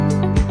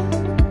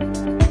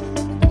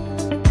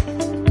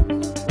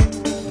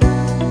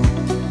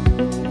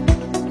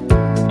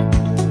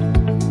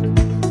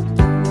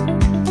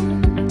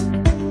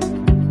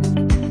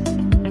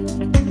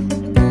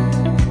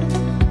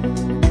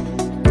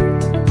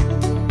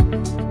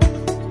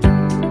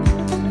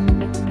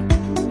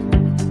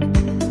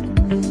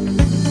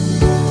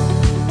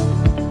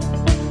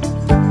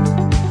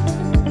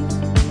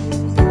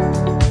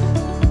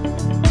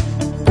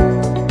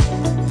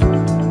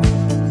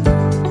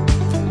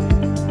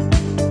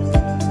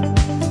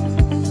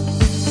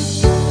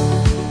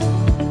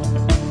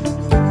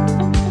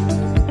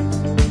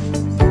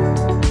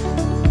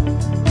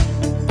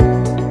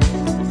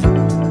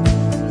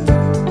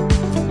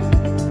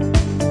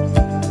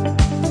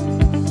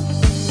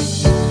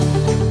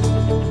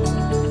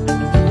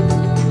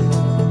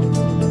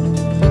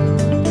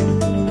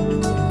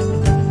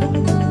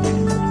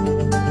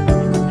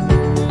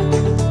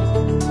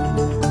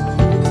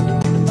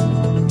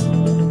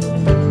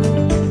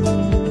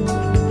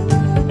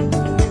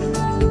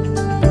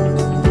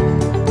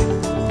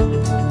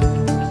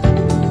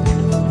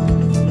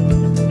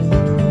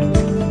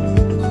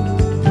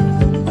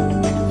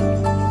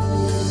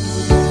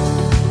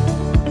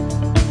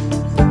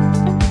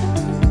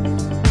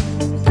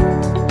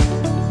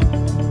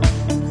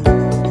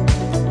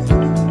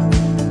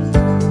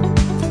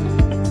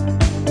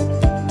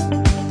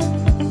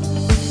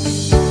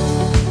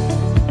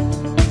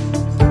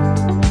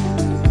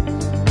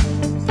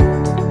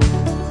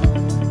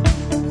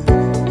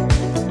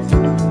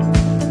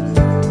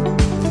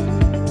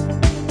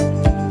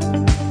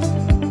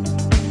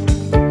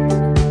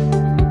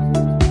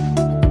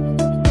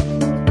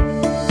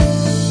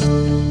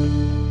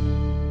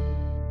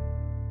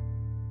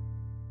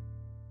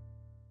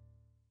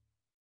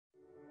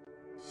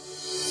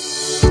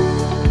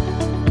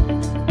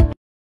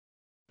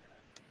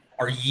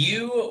Are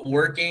you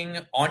working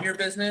on your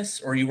business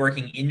or are you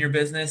working in your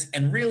business?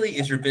 And really,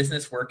 is your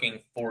business working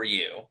for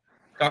you?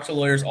 Talk to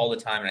lawyers all the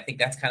time, and I think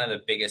that's kind of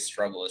the biggest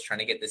struggle is trying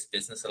to get this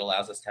business that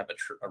allows us to have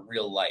a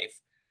real life.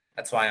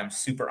 That's why I'm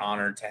super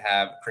honored to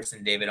have Chris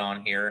and David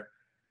on here,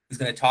 who's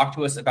going to talk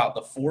to us about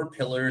the 4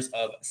 pillars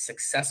of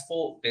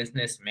successful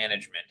business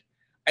management.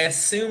 I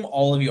assume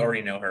all of you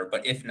already know her,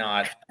 but if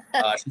not,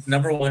 she's the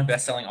 #1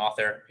 best-selling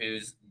author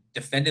who's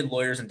defended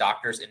lawyers and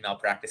doctors in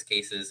malpractice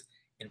cases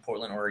in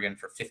Portland, Oregon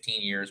for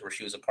 15 years, where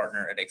she was a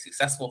partner at a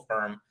successful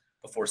firm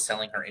before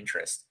selling her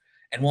interest.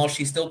 And while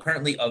she's still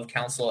currently of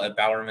counsel at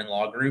Bowerman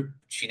Law Group,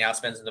 she now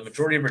spends the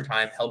majority of her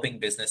time helping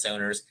business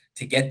owners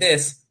to get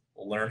this,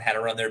 learn how to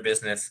run their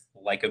business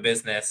like a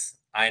business.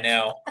 I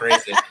know,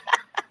 crazy.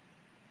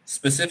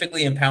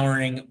 Specifically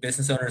empowering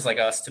business owners like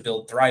us to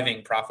build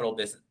thriving, profitable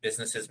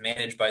businesses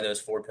managed by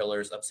those 4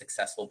 pillars of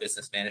successful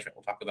business management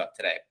we'll talk about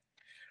today.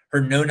 Her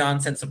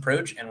no-nonsense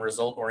approach and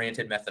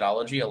result-oriented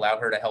methodology allowed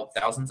her to help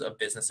thousands of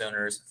business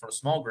owners from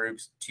small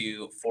groups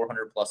to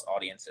 400-plus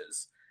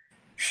audiences.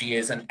 She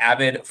is an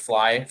avid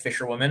fly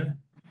fisherwoman,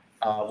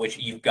 which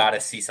you've got to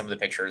see some of the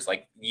pictures.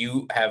 Like,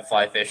 you have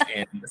fly fished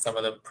in some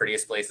of the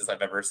prettiest places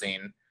I've ever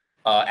seen.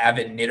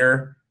 Avid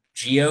knitter,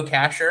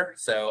 geocacher.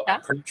 So Yeah.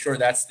 I'm pretty sure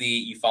that's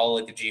you follow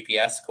like the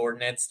GPS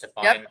coordinates to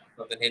find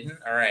something hidden.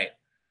 All right,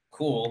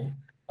 cool.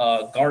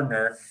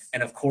 Gardener,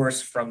 and of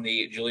course, from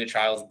the Julia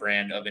Childs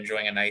brand of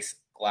enjoying a nice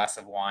glass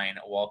of wine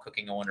while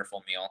cooking a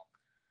wonderful meal.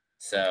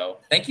 So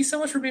thank you so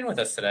much for being with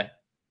us today.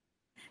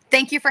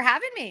 Thank you for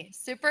having me.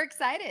 Super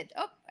excited.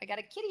 Oh, I got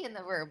a kitty in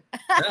the room.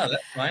 No,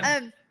 that's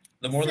fine.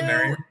 The more the So,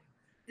 merrier.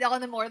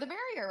 the more the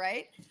merrier,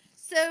 right?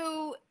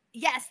 So,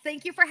 yes,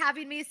 thank you for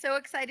having me. So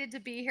excited to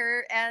be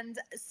here and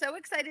so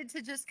excited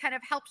to just kind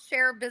of help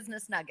share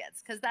business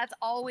nuggets, because that's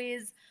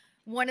always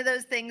one of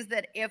those things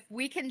that if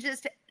we can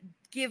just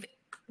give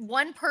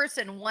one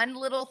person one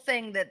little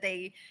thing that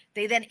they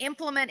then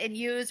implement and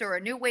use, or a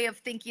new way of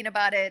thinking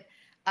about it.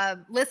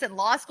 Listen,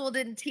 law school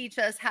didn't teach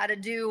us how to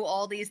do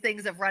all these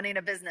things of running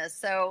a business.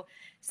 So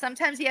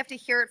sometimes you have to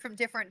hear it from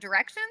different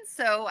directions.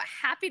 So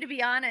happy to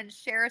be on and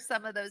share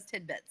some of those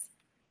tidbits.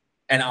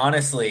 And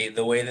honestly,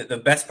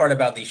 the best part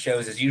about these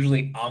shows is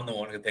usually I'm the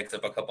one who picks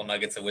up a couple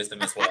nuggets of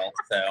wisdom as well.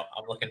 So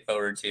I'm looking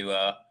forward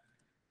to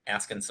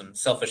asking some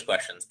selfish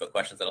questions, but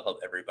questions that'll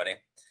help everybody.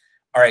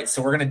 All right,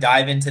 so we're going to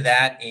dive into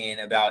that in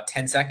about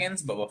 10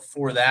 seconds. But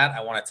before that,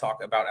 I want to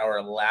talk about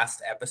our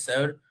last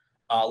episode.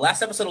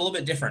 Last episode, a little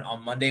bit different.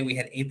 On Monday, we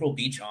had April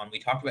Beach on. We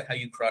talked about how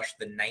you crushed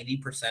the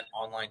 90%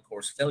 online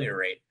course failure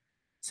rate.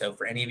 So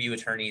for any of you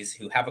attorneys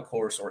who have a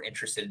course or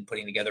interested in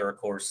putting together a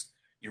course,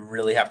 you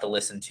really have to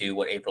listen to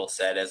what April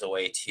said as a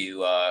way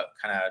to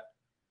kind of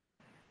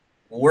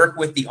work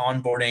with the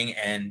onboarding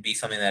and be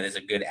something that is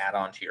a good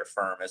add-on to your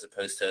firm as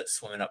opposed to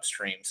swimming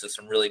upstream. So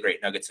some really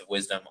great nuggets of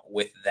wisdom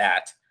with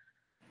that.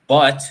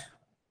 But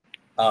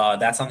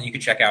that's something you can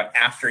check out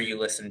after you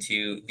listen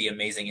to the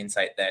amazing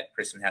insight that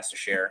Kristen has to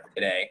share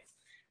today.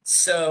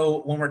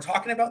 So when we're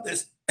talking about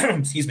this,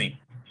 excuse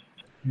me,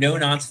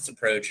 no-nonsense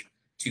approach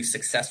to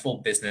successful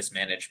business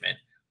management,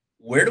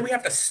 where do we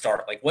have to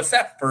start? Like, what's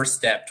that first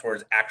step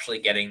towards actually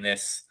getting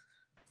this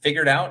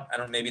figured out?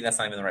 Maybe that's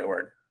not even the right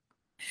word.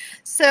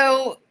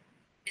 So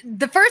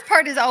the first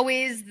part is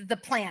always the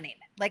planning.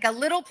 Like, a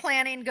little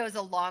planning goes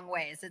a long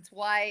ways. It's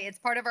why it's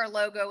part of our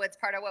logo. It's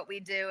part of what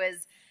we do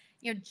is,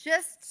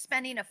 just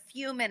spending a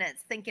few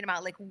minutes thinking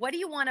about, like, what do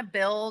you want to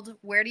build?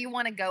 Where do you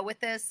want to go with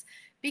this?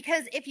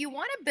 Because if you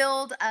want to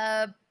build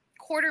a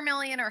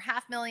 $250,000 or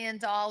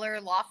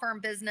 $500,000 law firm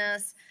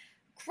business,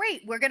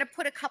 great. We're going to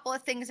put a couple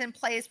of things in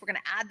place. We're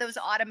going to add those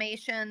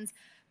automations.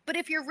 But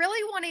if you're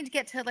really wanting to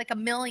get to like $1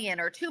 million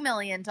or $2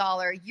 million,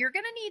 you're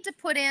going to need to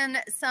put in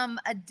some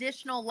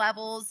additional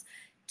levels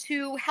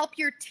to help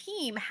your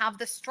team have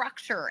the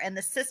structure and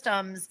the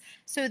systems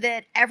so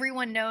that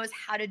everyone knows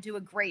how to do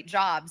a great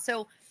job.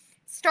 So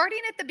starting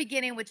at the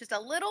beginning with just a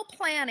little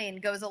planning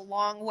goes a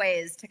long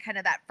ways to kind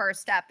of that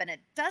first step. And it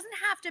doesn't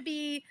have to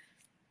be,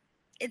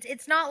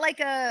 it's not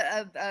like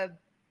a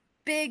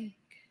big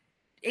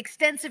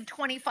extensive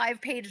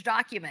 25-page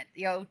document,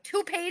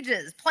 2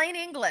 pages, plain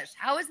English.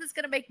 How is this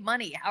going to make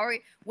money?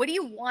 What do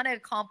you want to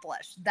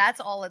accomplish? That's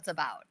all it's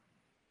about.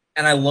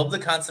 And I love the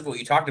concept of what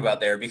you talked about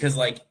there, because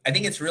like, I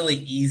think it's really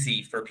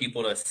easy for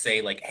people to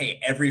say like, hey,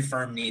 every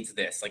firm needs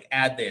this, like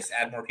add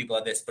more people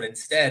at this. But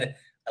instead,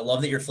 I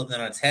love that you're flipping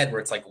it on its head where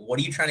it's like, what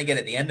are you trying to get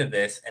at the end of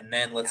this? And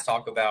then let's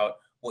talk about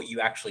what you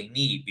actually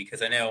need,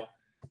 because I know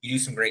you do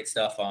some great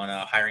stuff on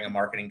hiring a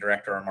marketing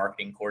director or a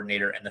marketing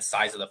coordinator and the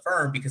size of the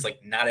firm, because like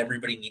not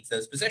everybody needs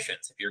those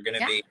positions. If you're going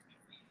to be,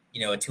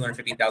 a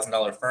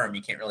 $250,000 firm,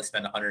 you can't really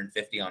spend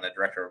 150 on a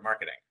director of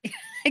marketing.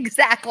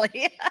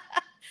 Exactly.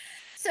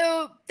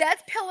 So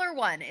that's pillar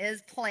 1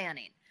 is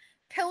planning.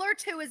 Pillar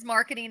 2 is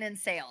marketing and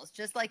sales,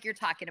 just like you're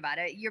talking about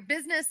it. Your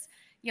business,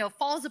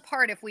 falls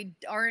apart if we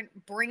aren't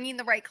bringing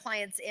the right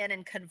clients in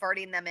and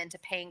converting them into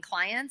paying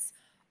clients.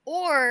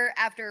 Or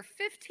after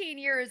 15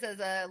 years as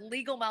a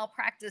legal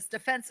malpractice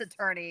defense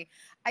attorney,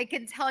 I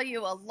can tell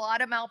you a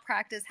lot of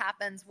malpractice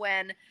happens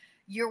when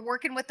you're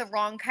working with the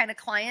wrong kind of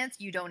clients.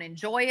 You don't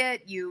enjoy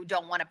it. You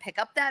don't want to pick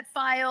up that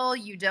file.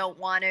 You don't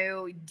want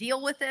to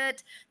deal with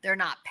it. They're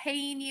not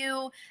paying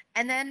you.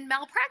 And then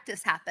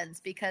malpractice happens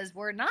because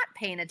we're not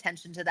paying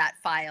attention to that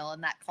file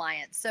and that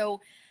client.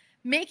 So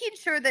making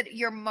sure that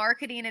you're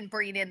marketing and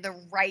bringing in the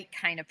right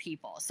kind of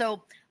people.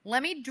 So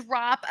let me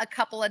drop a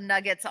couple of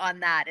nuggets on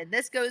that. And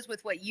this goes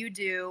with what you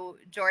do,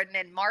 Jordan,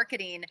 in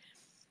marketing.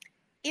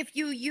 If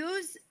you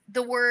use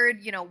the word,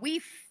 we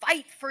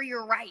fight for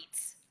your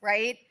rights,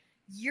 right?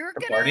 You're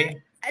going to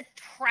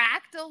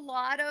attract a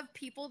lot of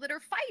people that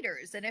are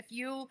fighters. And if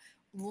you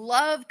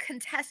love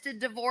contested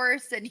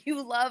divorce and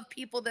you love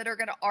people that are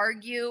going to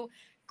argue,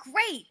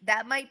 great,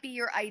 that might be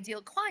your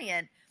ideal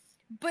client.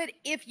 But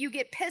if you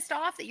get pissed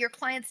off that your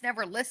clients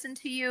never listen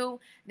to you,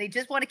 they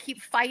just want to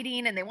keep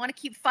fighting and they want to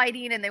keep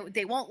fighting and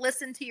they won't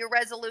listen to your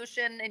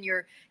resolution and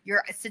your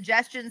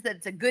suggestions that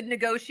it's a good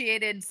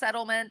negotiated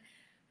settlement,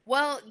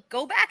 well,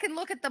 go back and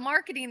look at the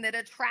marketing that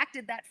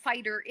attracted that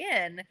fighter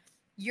in.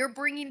 You're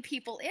bringing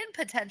people in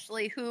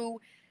potentially who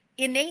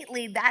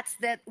innately that's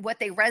what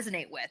they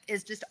resonate with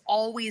is just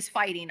always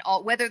fighting,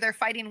 whether they're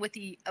fighting with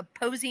the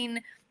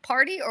opposing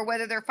party or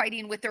whether they're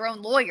fighting with their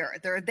own lawyer.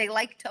 They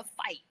like to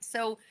fight.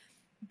 So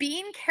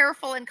being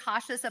careful and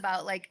cautious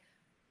about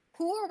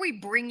who are we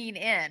bringing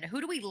in?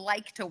 Who do we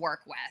like to work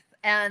with?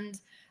 And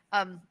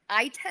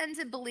I tend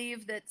to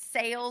believe that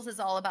sales is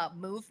all about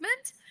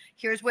movement.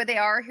 Here's where they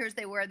are. Here's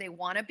where they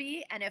want to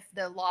be. And if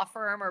the law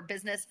firm or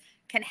business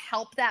can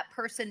help that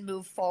person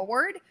move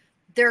forward,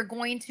 they're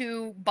going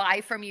to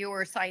buy from you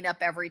or sign up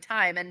every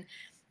time. And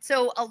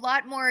so a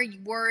lot more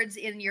words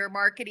in your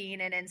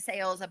marketing and in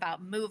sales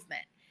about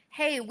movement.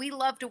 Hey, we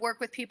love to work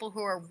with people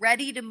who are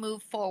ready to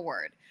move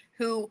forward,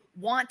 who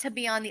want to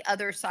be on the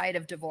other side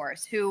of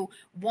divorce, who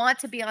want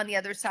to be on the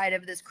other side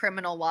of this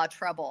criminal law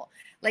trouble.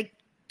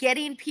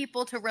 Getting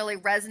people to really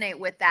resonate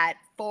with that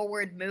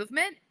forward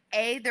movement,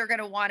 A, they're going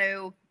to want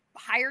to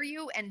hire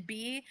you, and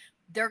B,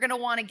 they're going to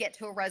want to get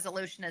to a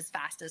resolution as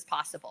fast as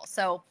possible.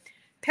 So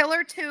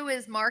pillar 2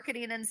 is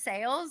marketing and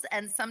sales,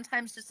 and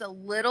sometimes just a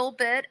little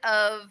bit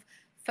of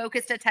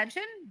focused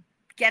attention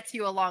gets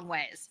you a long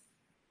ways.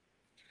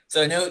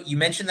 So I know you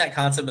mentioned that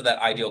concept of that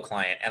ideal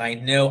client, and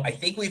I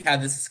think we've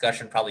had this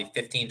discussion probably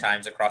 15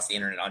 times across the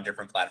internet on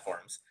different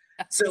platforms.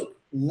 So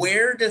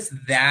where does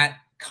that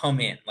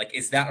come in?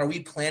 Are we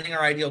planning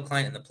our ideal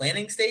client in the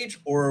planning stage,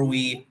 or are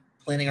we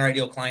planning our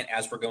ideal client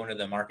as we're going to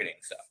the marketing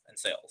stuff and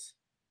sales?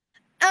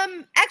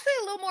 Actually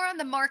a little more on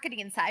the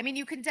marketing side. I mean,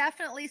 you can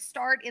definitely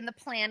start in the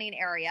planning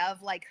area of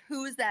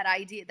who's that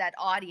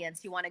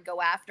audience you want to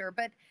go after.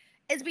 But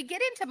as we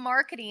get into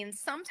marketing,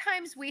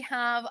 sometimes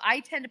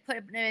I tend to put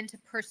them into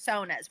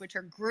personas, which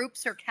are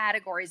groups or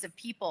categories of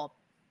people.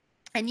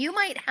 And you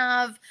might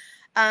have,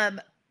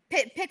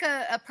 pick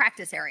a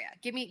practice area.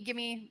 Give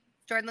me,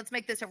 Jordan, let's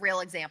make this a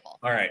real example.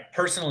 All right.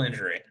 Personal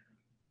injury.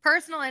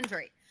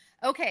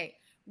 Okay.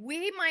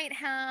 We might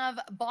have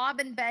Bob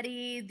and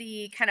Betty,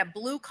 the kind of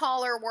blue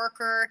collar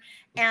worker,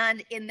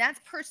 and that's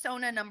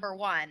persona number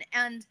 1.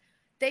 And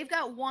they've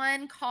got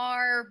one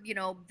car,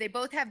 they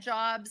both have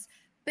jobs,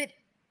 but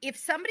if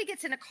somebody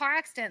gets in a car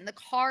accident, the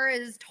car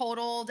is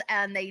totaled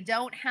and they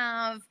don't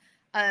have,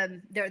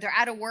 they're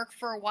out of work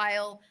for a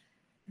while,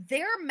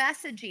 their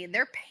messaging,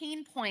 their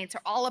pain points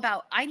are all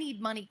about, I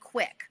need money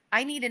quick.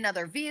 I need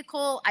another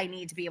vehicle. I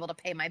need to be able to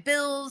pay my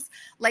bills.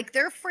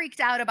 They're freaked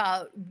out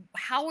about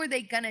how are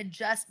they going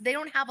to they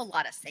don't have a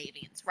lot of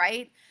savings,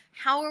 right?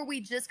 How are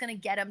we just going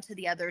to get them to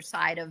the other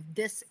side of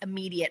this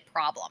immediate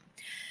problem?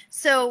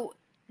 So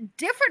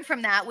different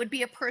from that would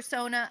be a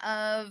persona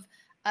of,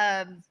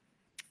 I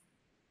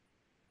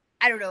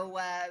don't know,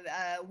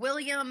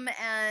 William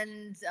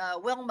and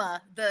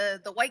Wilma,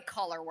 the white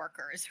collar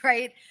workers,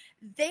 right?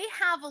 They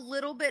have a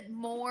little bit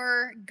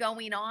more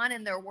going on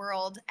in their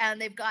world,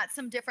 and they've got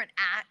some different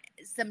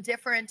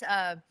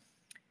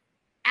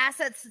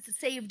assets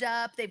saved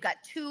up. They've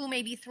got 2,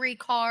 maybe 3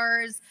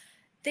 cars.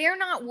 They're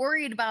not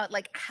worried about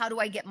how do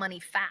I get money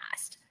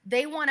fast?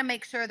 They want to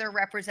make sure they're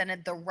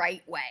represented the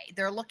right way.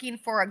 They're looking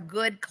for a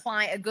good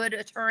client, a good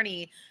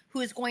attorney who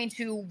is going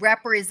to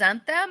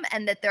represent them,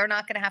 and that they're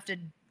not going to have to,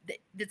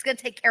 that's going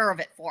to take care of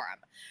it for them,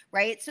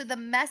 right? So the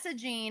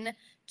messaging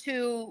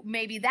to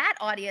maybe that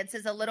audience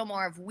is a little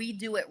more of, we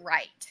do it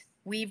right.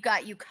 We've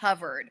got you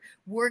covered.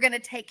 We're going to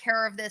take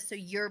care of this so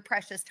your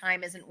precious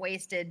time isn't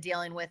wasted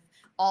dealing with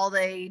all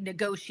the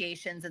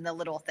negotiations and the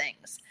little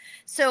things.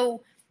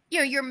 So,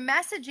 your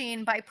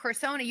messaging by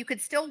persona, you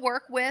could still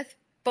work with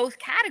both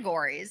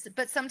categories,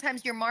 but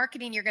sometimes your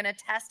marketing, you're going to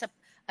test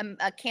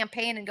a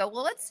campaign and go,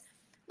 well, let's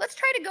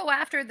try to go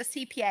after the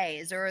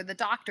CPAs or the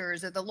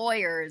doctors or the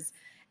lawyers.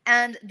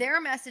 And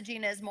their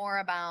messaging is more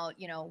about,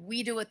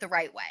 we do it the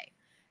right way.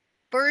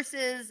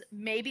 Versus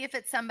maybe if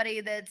it's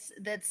somebody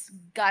that's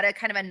got a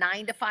kind of a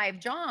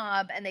 9-to-5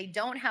 job and they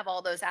don't have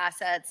all those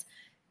assets,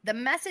 the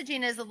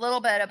messaging is a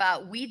little bit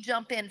about, we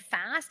jump in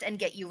fast and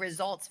get you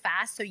results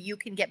fast so you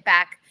can get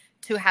back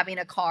to having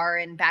a car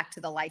and back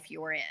to the life you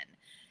were in.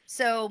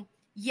 So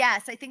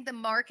yes, I think the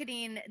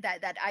marketing,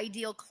 that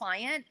ideal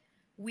client,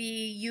 we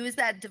use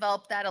that,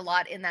 develop that a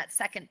lot in that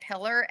second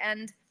pillar,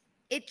 and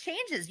it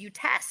changes. You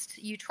test,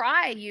 you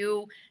try,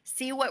 you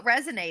see what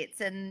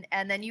resonates, and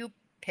then you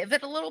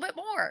pivot a little bit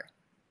more.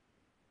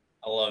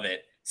 I love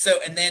it. So,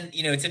 and then,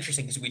 it's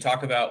interesting because we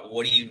talk about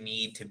what do you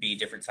need to be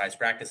different size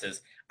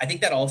practices. I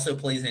think that also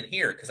plays in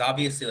here because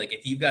obviously, like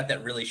if you've got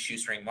that really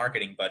shoestring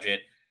marketing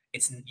budget,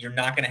 you're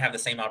not going to have the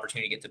same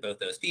opportunity to get to both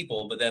those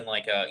people. But then,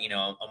 like a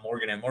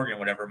Morgan and Morgan,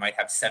 whatever, might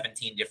have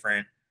 17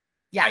 different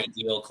Yeah.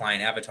 ideal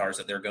client avatars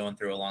that they're going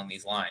through along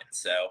these lines.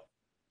 So,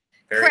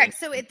 correct.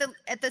 So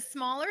at the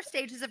smaller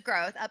stages of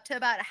growth, up to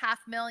about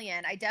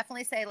 $500,000, I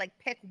definitely say like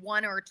pick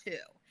one or two.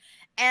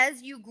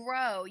 As you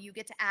grow, you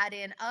get to add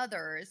in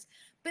others,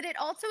 but it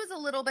also is a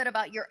little bit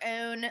about your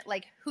own,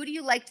 like who do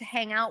you like to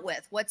hang out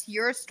with? What's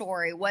your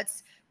story?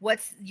 What's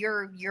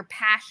your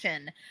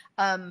passion?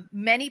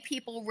 Many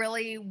people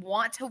really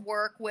want to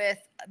work with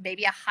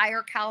maybe a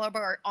higher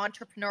caliber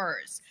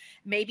entrepreneurs.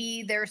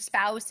 Maybe their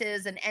spouse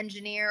is an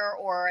engineer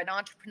or an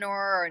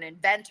entrepreneur or an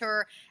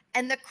inventor,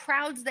 and the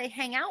crowds they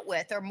hang out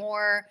with are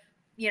more,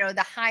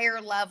 the higher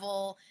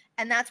level,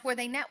 and that's where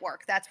they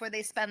network. That's where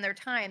they spend their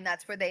time.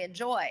 That's where they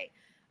enjoy.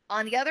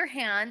 On the other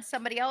hand,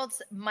 somebody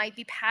else might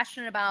be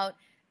passionate about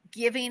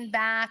giving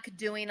back,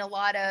 doing a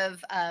lot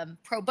of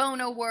pro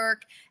bono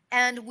work,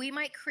 and we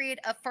might create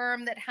a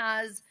firm that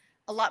has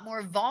a lot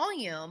more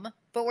volume,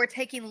 but we're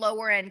taking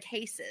lower end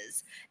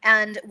cases,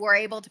 and we're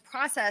able to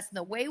process. And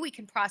the way we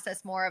can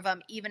process more of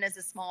them, even as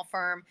a small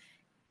firm,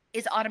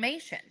 is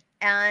automation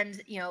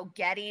and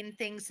getting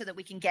things so that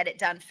we can get it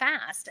done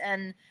fast.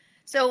 And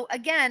so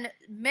again,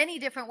 many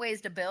different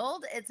ways to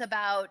build. It's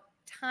about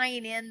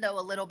tying in though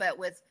a little bit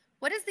with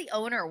what does the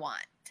owner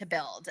want to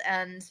build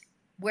and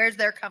where's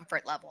their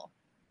comfort level.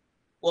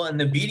 Well, and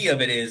the beauty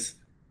of it is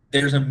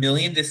there's a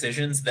million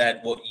decisions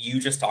that what you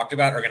just talked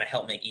about are going to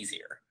help make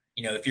easier.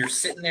 If you're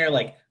sitting there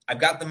like, I've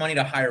got the money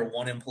to hire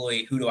one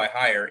employee, who do I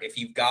hire? If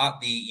you've got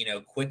the,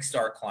 quick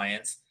start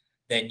clients,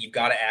 then you've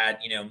got to add,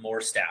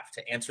 more staff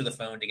to answer the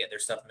phone to get their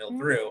stuff milled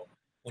through.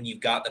 When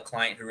you've got the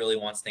client who really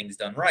wants things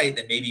done right,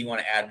 then maybe you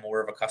want to add more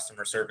of a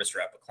customer service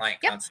rep, a client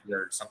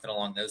concierge, something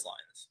along those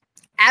lines.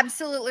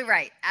 Absolutely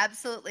right.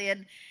 Absolutely.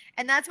 And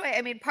that's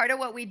why, part of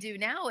what we do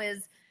now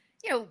is,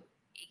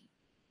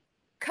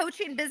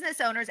 coaching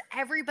business owners,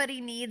 everybody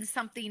needs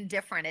something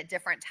different at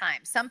different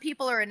times. Some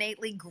people are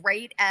innately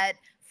great at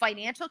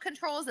financial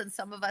controls and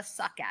some of us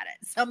suck at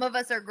it. Some of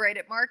us are great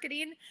at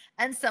marketing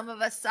and some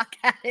of us suck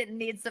at it and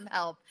need some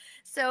help.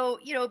 So,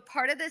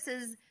 part of this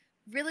is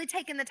really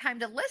taking the time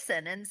to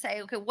listen and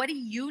say, okay, what do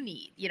you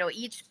need?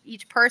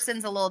 Each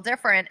person's a little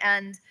different.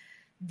 And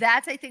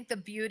that's, I think, the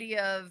beauty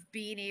of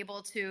being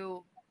able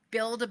to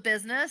build a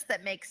business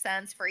that makes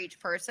sense for each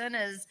person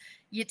is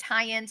you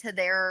tie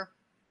into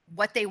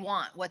what they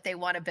want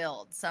to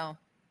build. So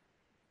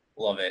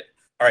love it.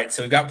 All right.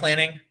 So we've got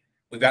planning,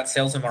 we've got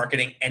sales and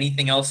marketing.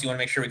 Anything else you want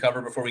to make sure we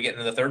cover before we get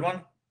into the third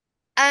one?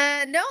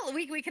 No,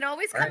 we can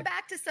always come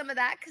back to some of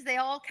that because they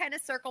all kind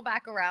of circle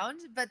back around.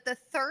 But the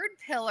third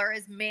pillar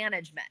is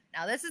management.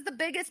 Now, this is the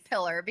biggest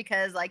pillar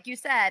because, like you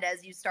said,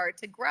 as you start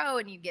to grow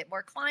and you get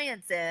more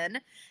clients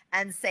in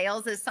and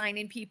sales is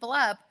signing people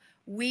up,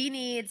 we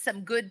need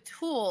some good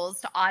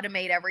tools to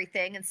automate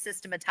everything and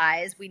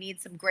systematize. We need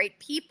some great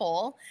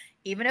people,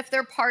 even if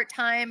they're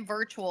part-time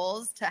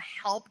virtuals, to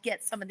help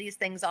get some of these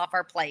things off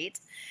our plate.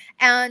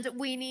 And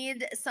we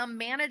need some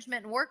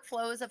management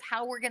workflows of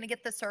how we're going to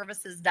get the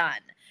services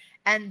done.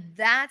 And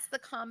that's the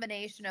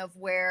combination of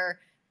where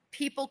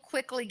people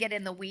quickly get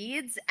in the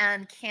weeds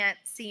and can't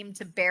seem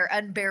to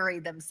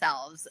unbury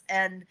themselves.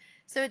 And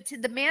so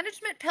the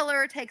management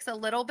pillar takes a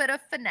little bit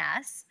of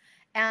finesse.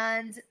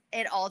 And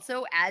it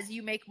also, as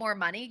you make more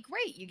money,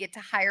 great, you get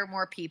to hire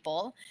more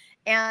people.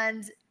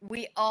 And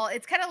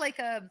it's kind of like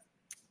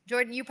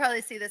Jordan, you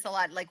probably see this a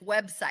lot, like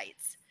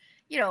websites.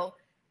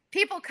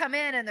 People come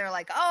in and they're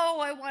like, oh,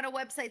 I want a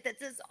website that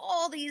does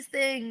all these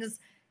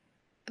things,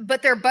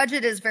 but their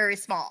budget is very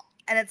small.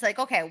 And it's like,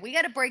 okay, we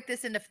got to break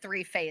this into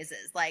 3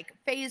 phases. Like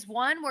phase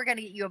 1, we're going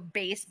to get you a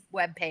base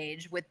web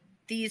page with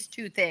these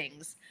 2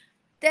 things.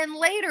 Then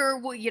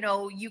later,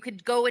 you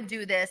could go and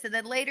do this. And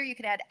then later you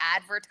could add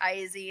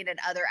advertising and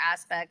other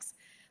aspects.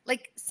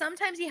 Like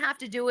sometimes you have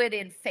to do it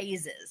in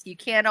phases. You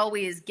can't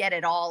always get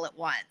it all at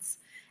once.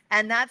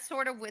 And that's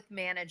sort of with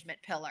management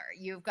pillar.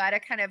 You've got to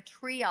kind of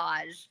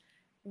triage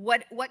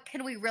what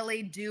can we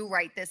really do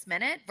right this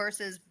minute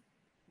versus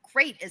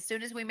great, as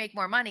soon as we make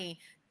more money,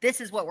 this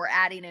is what we're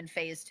adding in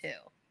phase 2.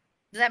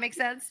 Does that make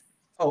sense?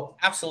 Oh,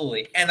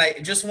 absolutely. And I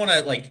just want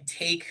to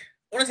take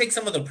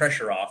some of the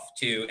pressure off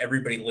to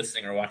everybody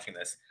listening or watching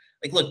this.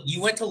 Like, look,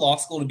 you went to law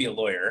school to be a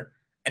lawyer,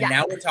 and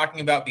now we're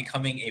talking about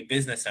becoming a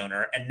business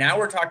owner, and now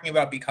we're talking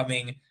about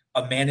becoming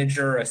a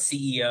manager, a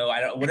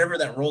CEO, whatever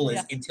that role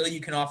is, until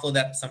you can offload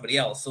that to somebody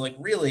else. So, like,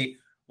 really,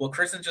 what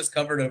Kristen just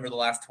covered over the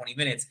last 20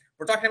 minutes,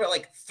 we're talking about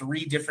like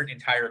 3 different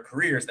entire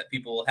careers that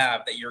people will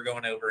have that you're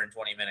going over in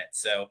 20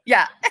 minutes. So,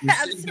 yeah, you're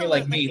sitting here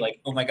like me,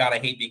 like, oh my God, I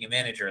hate being a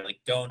manager. Like,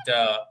 don't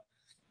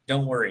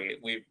worry.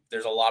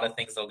 There's a lot of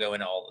things that'll go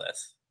into all of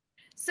this.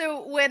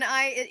 So when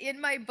in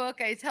my book,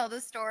 I tell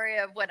the story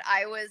of when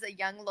I was a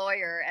young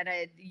lawyer and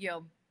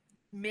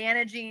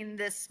managing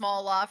this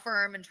small law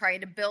firm and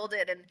trying to build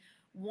it. And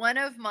one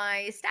of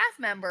my staff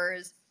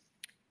members,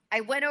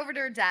 I went over to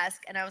her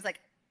desk and I was like,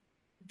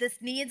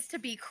 this needs to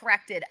be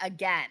corrected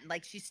again.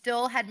 Like she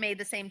still had made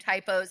the same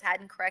typos,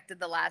 hadn't corrected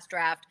the last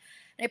draft.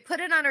 And I put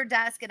it on her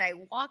desk and I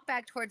walk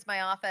back towards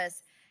my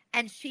office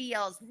and she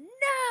yells,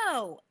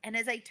 no. And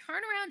as I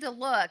turn around to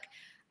look,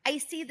 I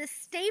see the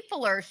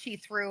stapler she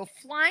threw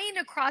flying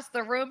across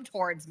the room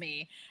towards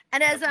me.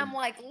 And as I'm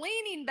like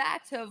leaning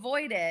back to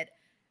avoid it,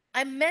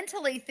 I'm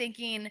mentally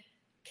thinking,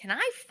 can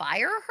I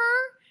fire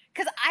her?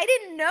 Because I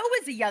didn't know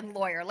as a young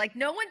lawyer. Like,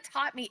 no one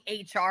taught me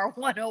HR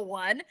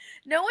 101.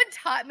 No one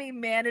taught me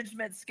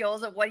management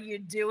skills of what you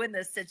do in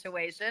this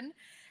situation.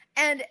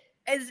 And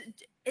as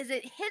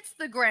it hits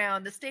the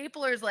ground, the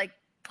stapler's like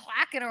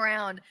clacking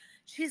around.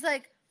 She's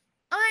like,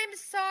 I'm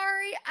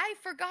sorry, I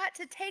forgot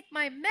to take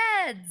my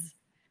meds.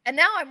 And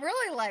now I'm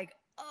really like,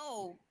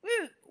 oh,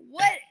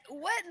 what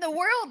in the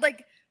world?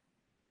 Like,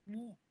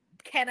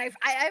 can I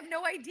have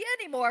no idea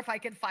anymore if I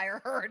can fire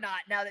her or not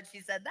now that she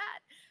said that.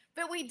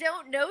 But we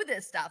don't know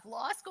this stuff.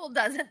 Law school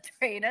doesn't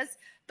train us,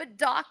 but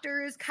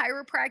doctors,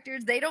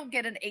 chiropractors, they don't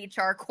get an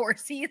HR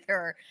course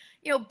either.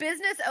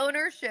 Business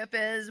ownership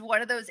is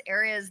one of those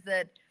areas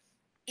that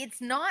it's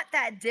not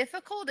that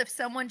difficult if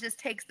someone just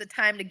takes the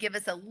time to give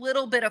us a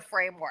little bit of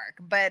framework.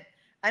 But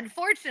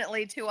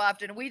unfortunately, too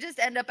often we just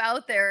end up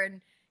out there and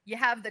you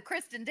have the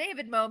Kristen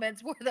David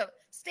moments where the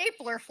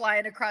stapler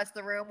flying across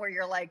the room where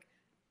you're like,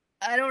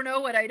 I don't know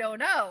what I don't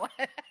know.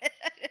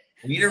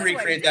 We need to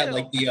recreate that,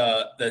 like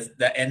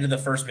the end of the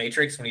first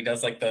Matrix when he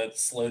does like the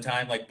slow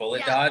time like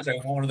bullet dodge. I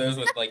want one of those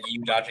with like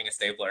you dodging a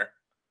stapler.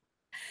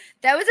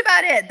 That was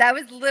about it. That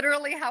was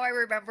literally how I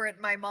remember it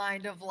in my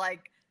mind of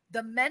like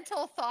the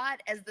mental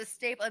thought as the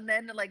staple. And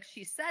then like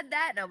she said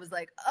that and I was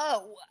like,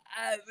 oh,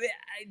 I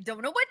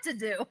don't know what to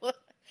do.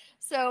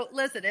 So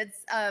listen,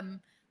 it's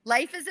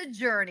life is a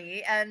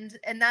journey. And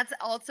that's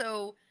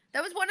also,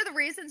 that was one of the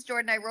reasons,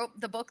 Jordan, I wrote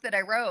the book that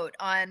I wrote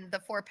on the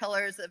 4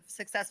 pillars of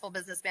successful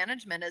business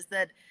management, is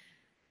that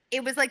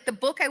it was like the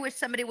book I wish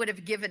somebody would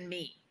have given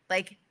me.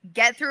 Like,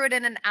 get through it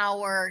in an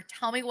hour,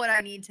 tell me what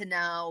I need to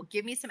know,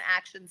 give me some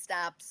action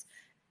steps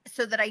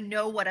so that I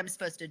know what I'm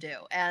supposed to do.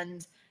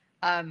 And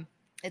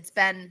it's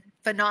been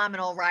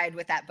phenomenal ride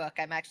with that book.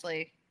 I'm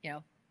actually,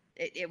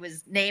 it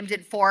was named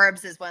in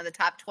Forbes as one of the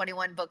top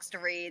 21 books to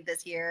read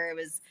this year. It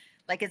was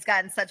like, it's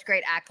gotten such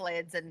great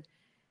accolades, and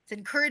it's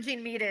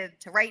encouraging me to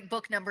write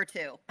book number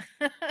 2.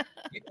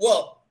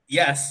 Well,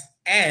 yes.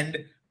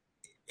 And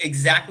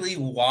exactly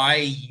why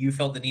you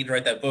felt the need to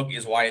write that book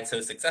is why it's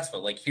so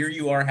successful. Like, here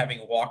you are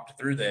having walked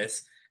through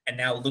this and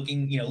now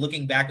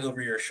looking back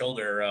over your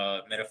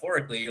shoulder,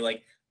 metaphorically, you're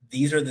like,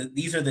 these are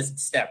the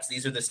steps,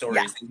 these are the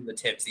stories, these are the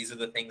tips, these are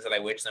the things that I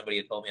wish somebody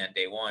had told me on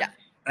day one.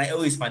 And I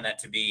always find that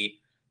to be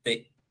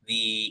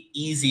the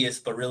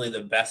easiest, but really the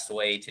best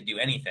way to do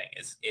anything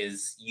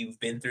is you've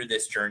been through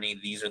this journey.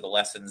 These are the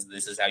lessons.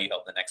 This is how you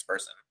help the next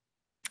person.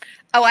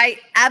 Oh, I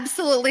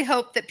absolutely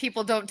hope that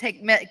people don't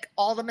make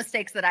all the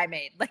mistakes that I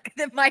made. Like,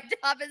 my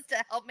job is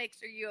to help make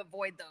sure you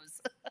avoid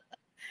those.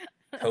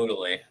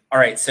 Totally. All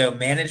right. So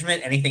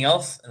management, anything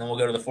else? And then we'll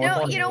go to the fourth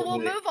one. We'll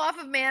move off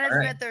of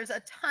management. Right. There's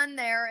a ton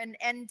there.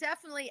 And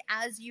definitely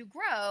as you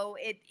grow,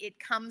 it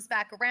comes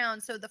back around.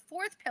 So the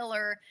 4th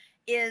pillar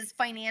is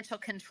financial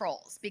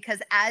controls, because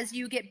as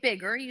you get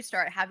bigger, you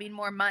start having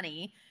more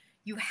money.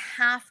 You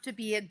have to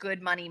be a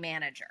good money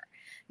manager.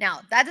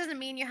 Now, that doesn't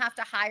mean you have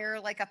to hire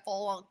like a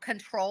full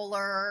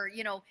controller.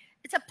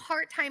 It's a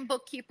part-time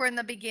bookkeeper in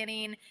the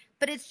beginning,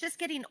 but it's just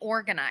getting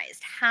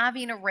organized,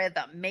 having a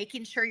rhythm,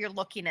 making sure you're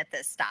looking at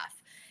this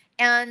stuff.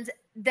 And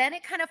then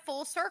it kind of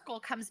full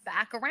circle comes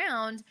back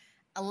around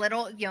a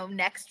little,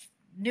 next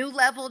new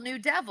level, new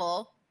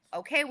devil.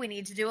 Okay, we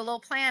need to do a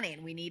little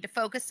planning. We need to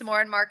focus some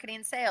more on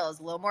marketing, sales,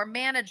 a little more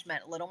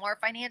management, a little more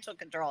financial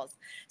controls.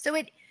 So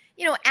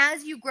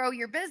as you grow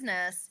your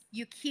business,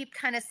 you keep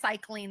kind of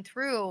cycling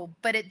through,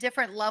 but at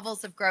different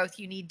levels of growth,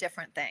 you need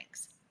different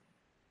things.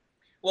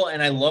 Well,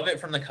 and I love it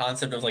from the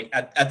concept of like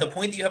at the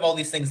point that you have all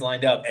these things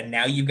lined up and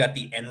now you've got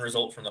the end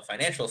result from the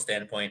financial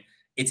standpoint,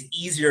 it's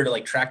easier to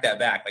like track that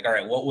back. Like, all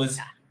right, what was,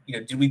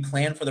 did we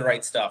plan for the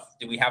right stuff?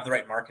 Did we have the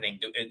right marketing?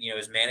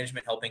 Is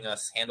management helping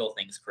us handle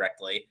things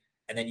correctly?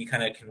 And then you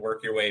kind of can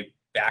work your way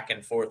back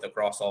and forth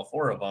across all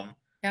 4 of them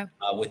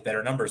with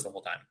better numbers the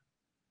whole time.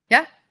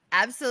 Yeah,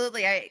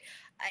 absolutely.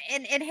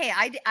 And hey,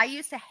 I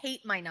used to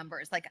hate my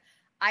numbers. Like,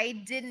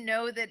 I didn't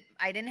know that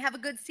I didn't have a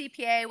good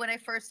CPA when I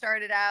first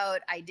started out.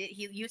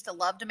 He used to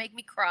love to make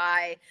me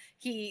cry.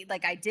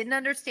 I didn't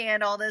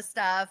understand all this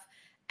stuff.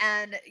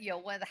 And,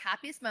 one of the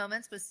happiest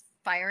moments was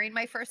firing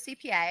my first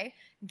CPA,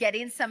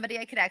 getting somebody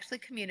I could actually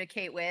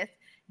communicate with,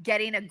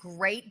 getting a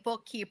great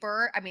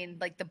bookkeeper. I mean,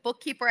 like the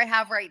bookkeeper I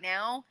have right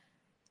now,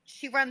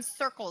 she runs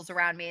circles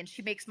around me and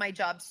she makes my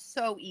job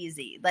so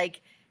easy.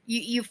 Like,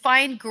 you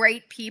find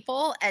great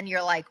people and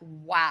you're like,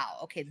 wow,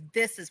 okay,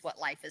 this is what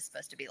life is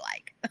supposed to be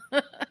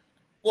like.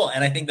 Well,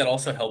 and I think that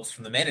also helps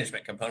from the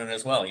management component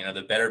as well. You know,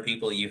 the better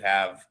people you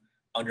have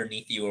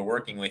underneath you or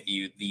working with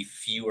you, the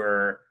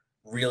fewer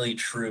really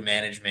true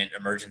management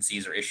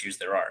emergencies or issues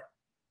there are.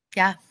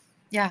 Yeah.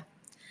 Yeah.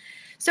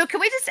 So can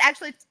we just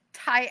actually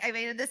I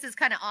mean, this is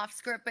kind of off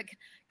script, but can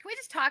we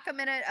just talk a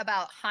minute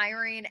about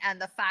hiring and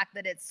the fact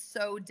that it's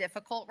so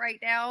difficult right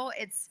now?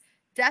 It's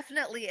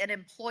definitely an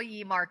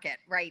employee market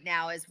right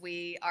now as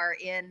we are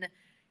in,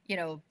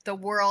 the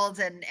world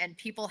and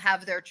people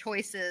have their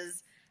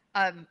choices.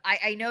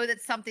 I know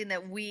that's something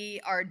that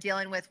we are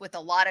dealing with a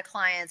lot of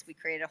clients. We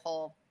created a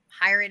whole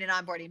hiring and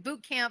onboarding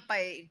boot camp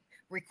by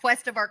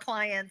request of our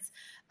clients,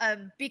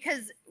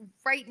 because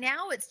right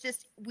now it's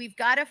just we've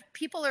got to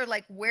people are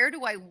like, where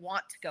do I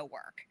want to go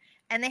work?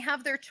 And they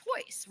have their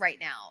choice right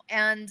now,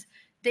 and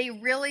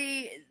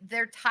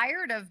they're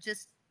tired of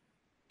just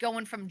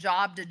going from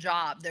job to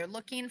job. They're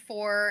looking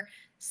for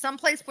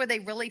someplace where they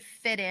really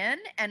fit in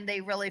and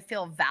they really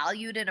feel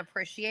valued and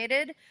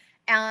appreciated.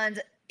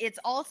 And it's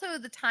also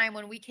the time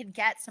when we can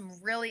get some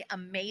really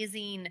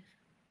amazing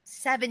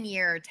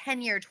 7-year,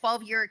 10-year,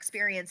 12-year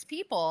experienced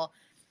people,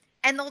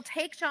 and they'll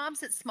take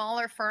jobs at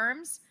smaller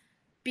firms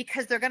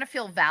because they're going to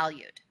feel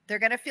valued. They're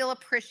going to feel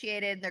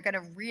appreciated. They're going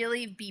to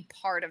really be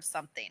part of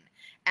something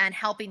and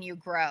helping you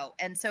grow.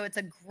 And so it's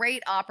a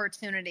great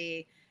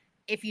opportunity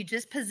if you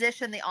just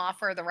position the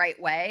offer the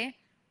right way.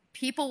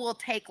 People will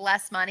take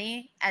less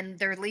money and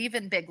they're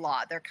leaving big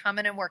law. They're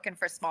coming and working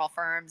for small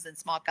firms and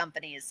small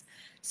companies.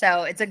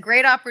 So it's a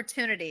great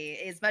opportunity.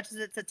 As much as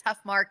it's a tough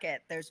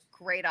market, there's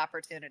great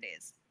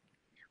opportunities.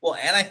 Well,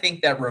 and I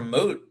think that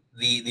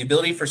the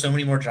ability for so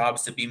many more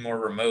jobs to be more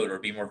remote or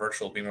be more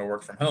virtual, be more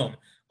work from home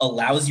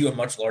allows you a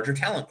much larger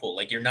talent pool.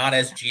 Like you're not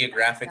as Yeah.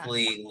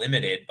 geographically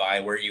limited by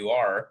where you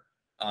are.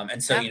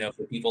 And so, Yeah. you know,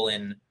 for people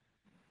in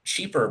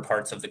cheaper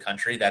parts of the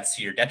country, that's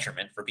to your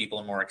detriment. For people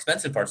in more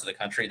expensive parts of the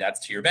country, that's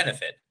to your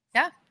benefit.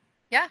 Yeah.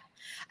 Yeah.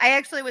 I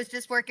actually was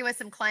just working with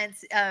some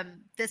clients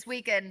this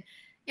week, and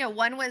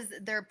one was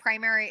their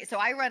primary. So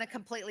I run a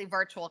completely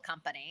virtual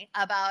company.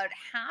 About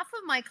half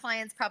of my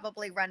clients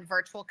probably run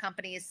virtual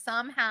companies.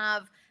 Some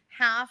have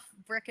half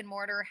brick and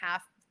mortar,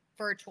 half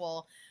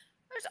virtual.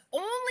 There's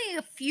only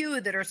a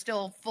few that are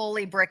still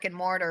fully brick and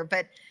mortar,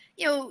 but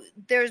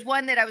there's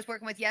one that I was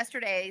working with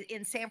yesterday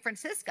in San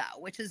Francisco,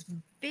 which is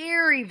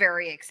very,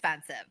 very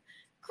expensive.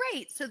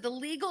 Great. So the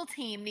legal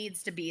team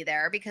needs to be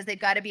there because they've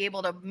got to be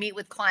able to meet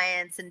with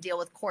clients and deal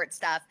with court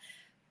stuff.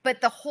 But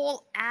the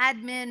whole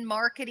admin,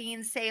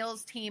 marketing,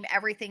 sales team,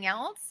 everything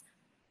else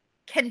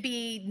can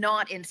be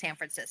not in San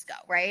Francisco,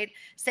 right?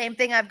 Same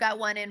thing. I've got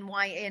one in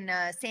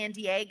San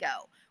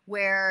Diego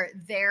where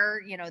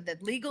the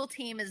legal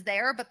team is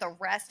there, but the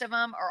rest of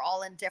them are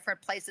all in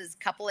different places.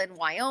 Couple in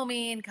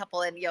Wyoming,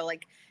 couple in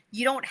like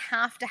you don't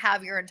have to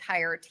have your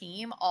entire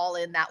team all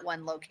in that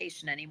one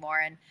location anymore,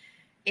 and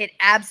it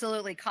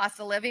absolutely costs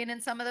a living in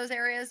some of those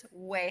areas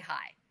way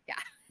high. Yeah.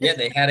 Yeah,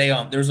 they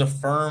had there's a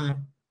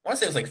firm, I want to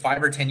say it was like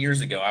 5 or 10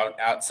 years ago,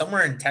 out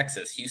somewhere in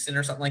Texas, Houston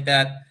or something like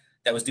that,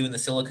 that was doing the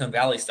Silicon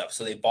Valley stuff.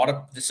 So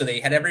they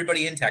had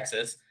everybody in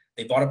Texas.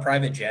 They bought a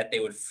private jet.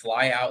 They would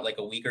fly out like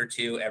a week or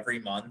two every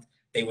month.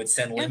 They would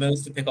send Yeah.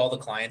 limos to pick all the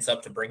clients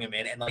up to bring them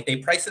in, and like they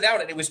priced it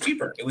out, and it was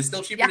cheaper. It was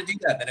still cheaper Yeah. to do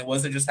that than it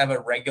was to just have a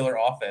regular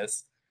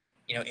office,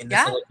 in the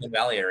Yeah. Silicon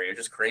Valley area.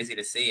 Just crazy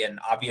to see. And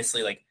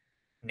obviously, like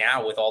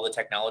now with all the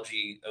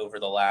technology over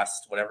the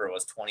last whatever it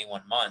was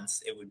 21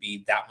 months, it would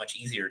be that much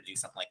easier to do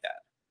something like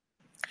that.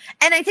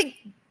 And I think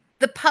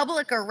the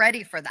public are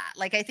ready for that.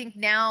 Like I think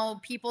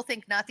now people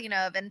think nothing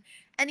of, and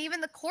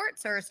even the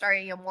courts are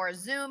starting more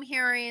Zoom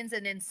hearings,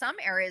 and in some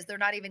areas they're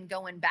not even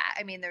going back.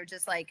 I mean, they're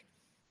just like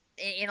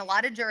in a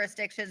lot of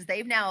jurisdictions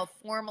they've now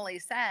formally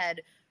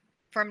said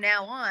from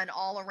now on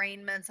all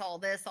arraignments, all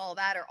this, all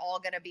that are all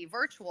going to be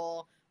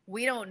virtual.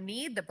 We don't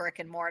need the brick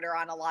and mortar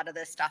on a lot of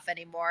this stuff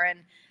anymore.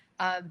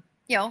 And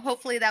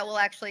hopefully that will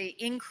actually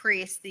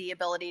increase the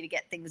ability to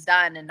get things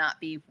done and not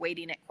be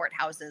waiting at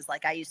courthouses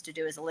like I used to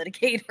do as a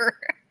litigator.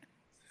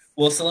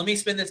 Well, so let me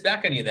spin this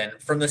back on you then.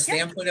 From the Yeah.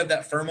 standpoint of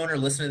that firm owner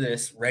listening to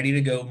this, ready to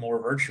go more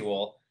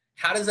virtual,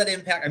 how does that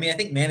impact? I mean, I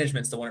think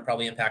management's the one it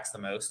probably impacts the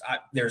most.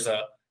 There's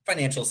a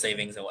financial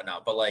savings and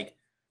whatnot, but like,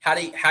 what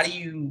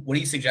do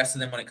you suggest to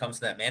them when it comes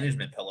to that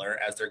management pillar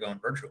as they're going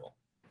virtual?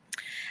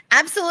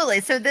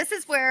 Absolutely. So this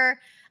is where,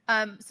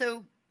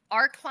 so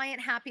our client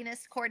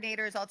happiness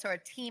coordinator is also a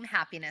team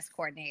happiness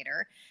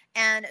coordinator.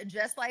 And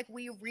just like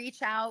we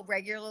reach out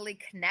regularly,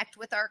 connect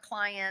with our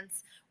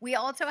clients, we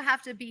also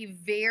have to be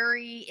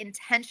very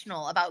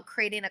intentional about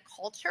creating a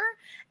culture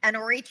and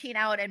reaching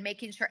out and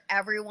making sure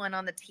everyone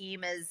on the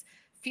team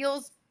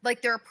feels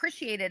like they're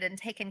appreciated and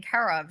taken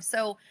care of.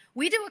 So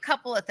we do a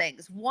couple of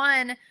things.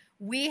 One,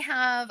 we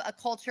have a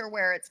culture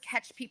where it's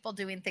catch people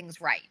doing things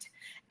right.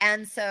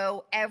 And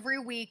so every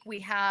week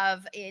we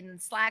have in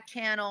Slack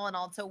channel and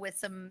also with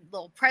some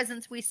little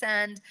presents we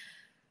send,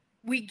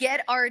 we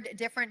get our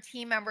different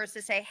team members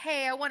to say,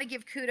 hey, I want to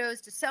give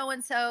kudos to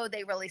so-and-so.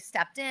 They really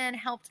stepped in,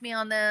 helped me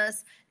on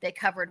this. They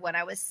covered when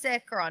I was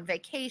sick or on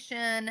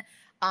vacation.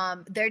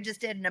 They just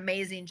did an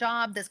amazing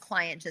job. This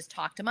client just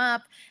talked them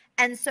up.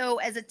 And so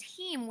as a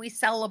team, we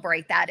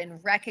celebrate that and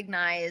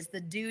recognize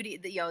the duty,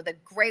 the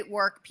great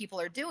work people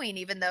are doing,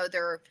 even though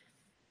they're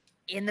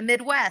in the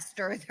Midwest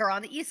or they're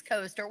on the East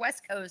Coast or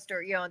West Coast,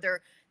 or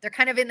they're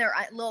kind of in their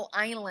little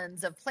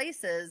islands of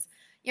places.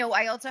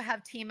 I also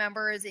have team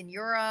members in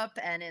Europe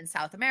and in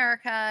South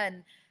America,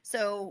 and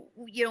so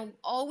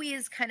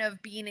always kind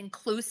of being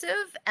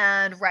inclusive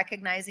and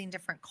recognizing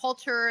different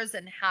cultures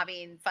and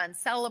having fun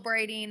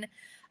celebrating.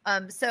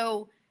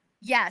 So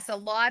yes, a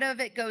lot of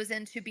it goes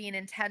into being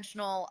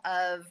intentional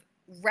of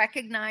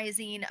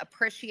recognizing,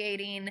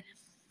 appreciating.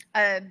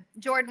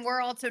 Jordan,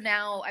 we're also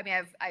now, I mean,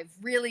 I've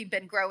really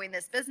been growing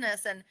this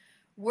business, and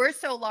we're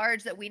so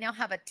large that we now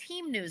have a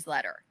team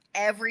newsletter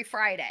every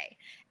Friday.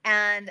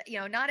 And,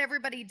 not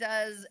everybody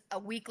does a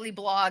weekly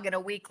blog and a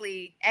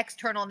weekly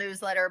external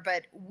newsletter,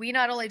 but we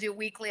not only do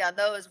weekly on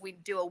those, we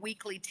do a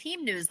weekly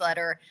team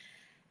newsletter.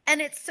 And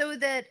it's so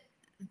that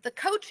the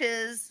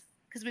coaches,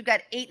 because we've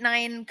got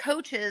 8-9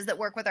 coaches that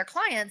work with our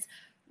clients,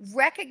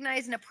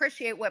 recognize and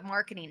appreciate what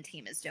marketing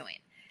team is doing.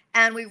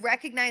 And we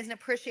recognize and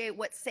appreciate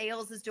what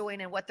sales is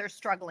doing and what they're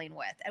struggling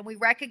with. And we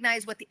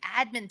recognize what the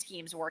admin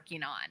team's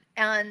working on.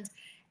 And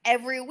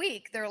every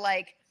week they're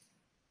like,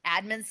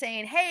 admin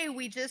saying, hey,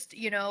 we just,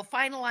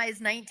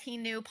 finalized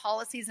 19 new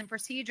policies and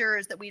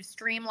procedures that we've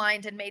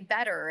streamlined and made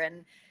better.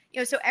 And,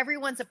 so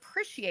everyone's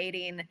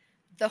appreciating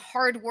the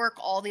hard work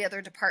all the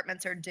other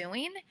departments are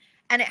doing.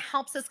 And it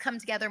helps us come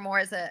together more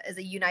as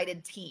a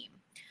united team.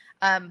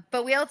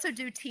 But we also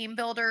do team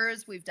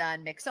builders. We've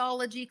done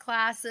mixology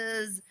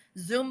classes,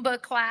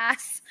 Zumba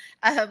class.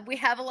 We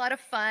have a lot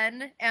of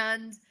fun.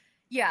 And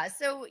yeah,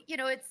 so,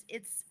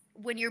 it's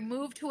when you're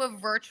moved to a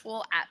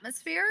virtual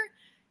atmosphere,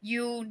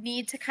 you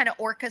need to kind of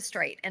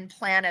orchestrate and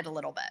plan it a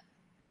little bit.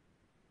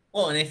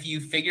 Well, and if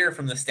you figure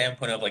from the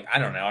standpoint of, like, I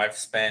don't know, I've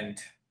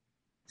spent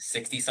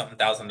 60 something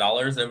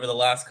 $1,000 over the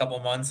last couple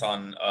months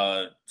on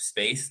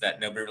space that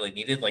nobody really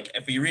needed. Like,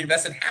 if we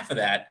reinvested half of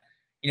that,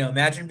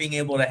 imagine being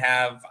able to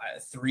have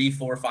 $3,000,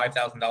 $4,000,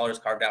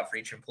 $5,000 carved out for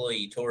each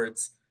employee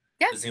towards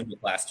the Zumba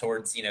class,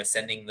 towards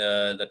sending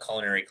the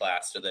culinary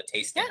class or the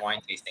tasting,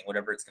 wine tasting,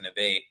 whatever it's going to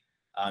be.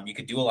 You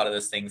could do a lot of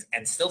those things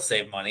and still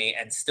save money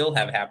and still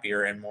have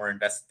happier and more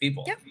invested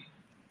people. Yep.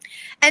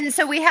 And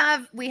so we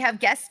have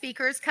guest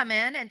speakers come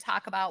in and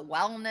talk about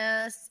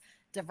wellness,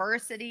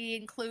 diversity,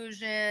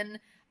 inclusion.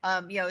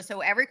 So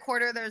every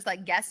quarter there's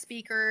like guest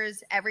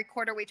speakers. Every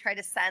quarter we try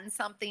to send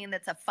something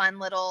that's a fun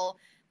little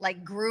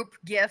like group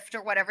gift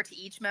or whatever to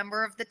each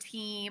member of the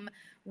team.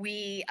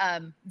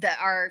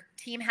 Our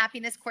team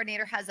happiness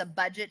coordinator has a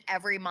budget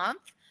every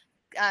month,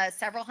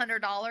 several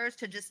 $100s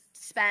to just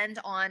spend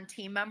on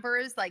team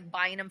members, like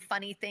buying them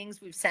funny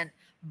things. We've sent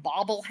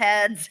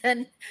bobbleheads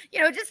and,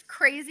 just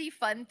crazy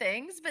fun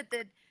things, but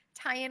that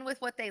tie in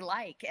with what they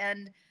like.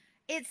 And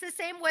it's the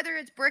same whether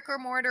it's brick or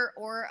mortar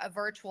or a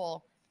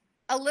virtual.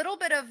 A little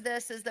bit of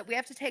this is that we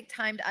have to take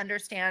time to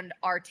understand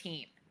our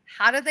team.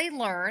 How do they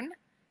learn?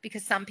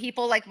 Because some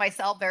people like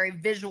myself, very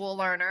visual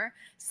learner,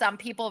 some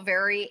people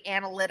very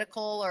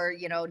analytical or,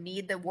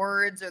 need the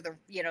words or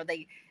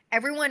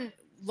everyone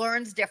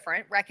learns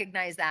different,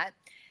 recognize that,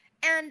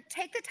 and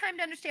take the time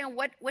to understand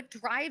what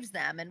drives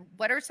them and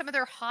what are some of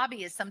their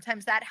hobbies.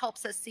 Sometimes that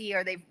helps us see,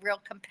 are they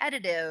real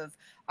competitive?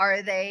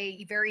 Are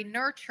they very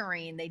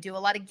nurturing? They do a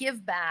lot of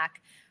give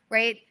back,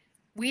 right?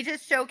 We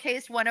just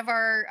showcased one of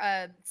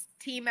our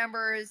team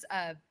members,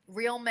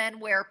 Real Men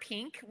Wear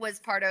Pink, was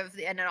part of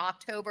an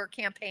October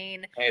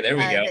campaign. Hey, there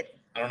we go.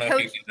 I don't know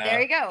if you can.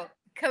 There you go.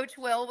 Coach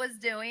Will was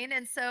doing.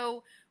 And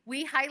so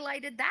we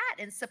highlighted that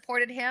and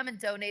supported him and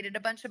donated a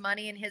bunch of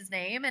money in his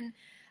name. And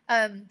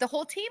the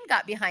whole team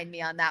got behind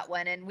me on that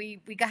one. And we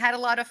had a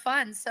lot of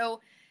fun. So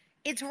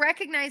it's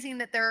recognizing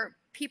that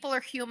people are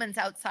humans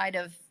outside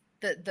of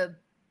the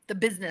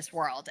business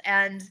world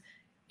and,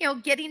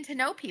 getting to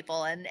know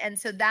people. And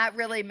so that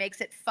really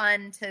makes it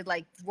fun to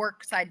like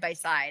work side by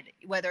side,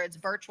 whether it's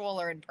virtual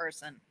or in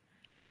person.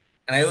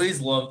 And I always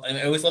love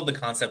the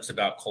concepts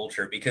about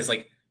culture, because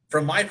like,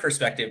 from my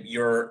perspective,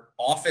 your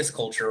office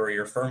culture or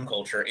your firm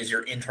culture is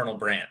your internal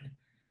brand.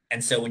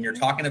 And so when you're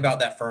talking about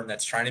that firm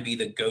that's trying to be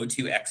the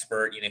go-to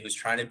expert, who's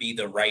trying to be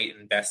the right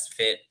and best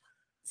fit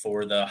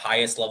for the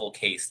highest level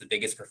case, the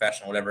biggest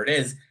professional, whatever it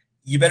is,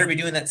 you better be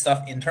doing that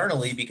stuff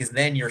internally, because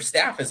then your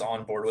staff is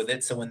on board with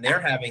it. So when they're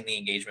having the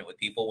engagement with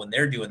people, when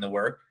they're doing the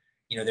work,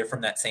 they're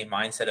from that same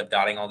mindset of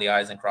dotting all the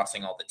I's and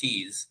crossing all the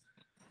T's.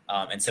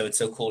 And so it's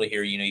so cool to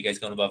hear, you guys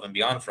going above and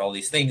beyond for all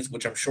these things,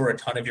 which I'm sure a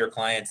ton of your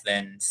clients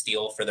then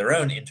steal for their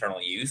own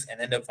internal use and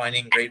end up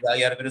finding great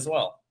value out of it as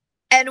well.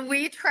 And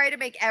we try to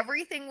make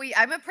everything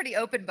I'm a pretty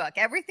open book.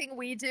 Everything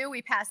we do,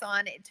 we pass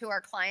on to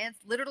our clients.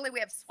 Literally,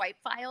 we have swipe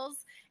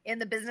files in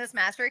the Business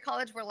Mastery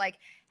College. We're like,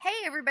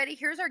 hey, everybody,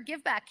 here's our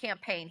give back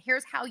campaign.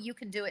 Here's how you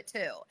can do it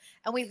too.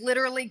 And we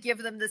literally give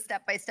them the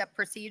step-by-step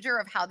procedure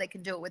of how they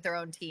can do it with their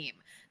own team.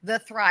 The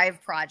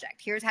Thrive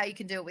Project. Here's how you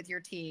can do it with your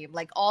team.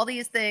 Like all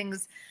these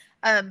things.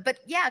 But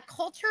yeah,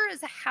 culture is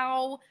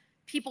how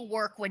people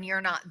work when you're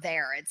not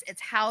there.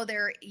 It's how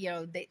they're,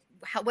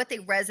 what they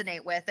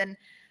resonate with. And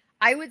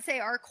I would say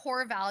our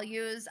core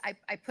values,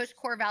 I push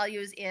core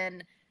values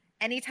in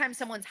anytime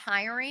someone's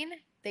hiring,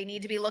 they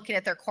need to be looking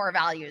at their core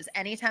values.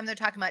 Anytime they're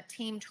talking about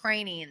team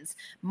trainings,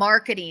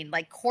 marketing,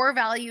 like core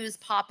values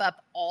pop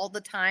up all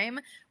the time.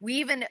 We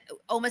even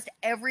almost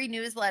every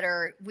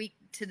newsletter we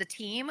to the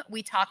team,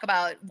 we talk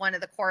about one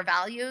of the core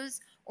values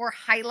or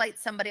highlight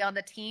somebody on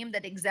the team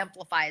that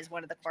exemplifies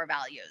one of the core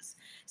values.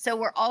 So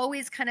we're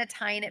always kind of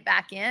tying it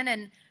back in,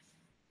 and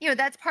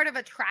that's part of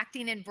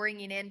attracting and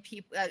bringing in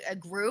people, a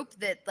group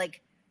that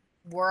like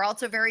we're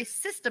also very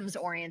systems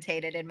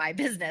orientated in my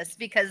business,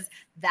 because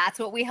that's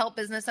what we help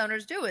business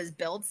owners do, is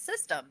build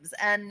systems.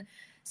 And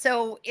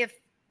so if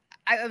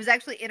I was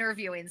actually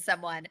interviewing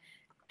someone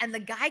and the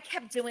guy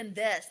kept doing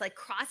this, like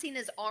crossing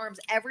his arms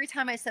every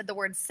time I said the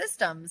word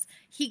systems,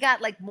 he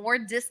got like more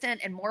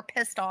distant and more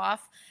pissed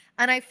off.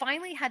 And I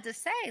finally had to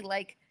say,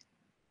 like,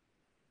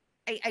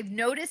 I've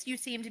noticed you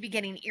seem to be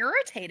getting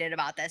irritated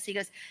about this. He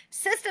goes,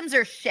 systems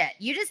are shit.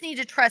 You just need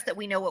to trust that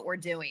we know what we're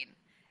doing.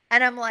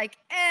 And I'm like,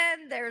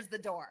 and there's the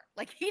door.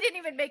 Like, he didn't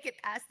even make it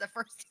past the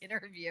first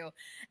interview.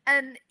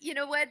 And you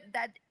know what?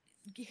 That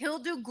he'll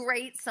do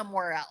great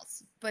somewhere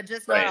else, but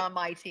just not on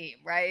my team,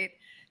 right?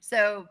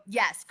 So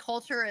yes,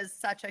 culture is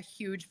such a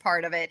huge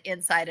part of it,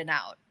 inside and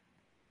out.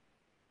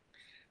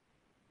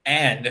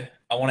 And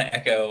I want to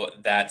echo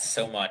that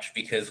so much,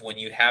 because when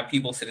you have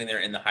people sitting there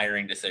in the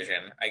hiring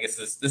decision, I guess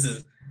this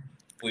is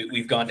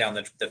we've gone down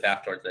the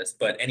path towards this,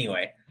 but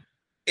anyway,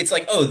 it's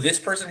like, oh, this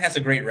person has a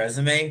great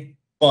resume,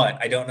 but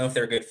I don't know if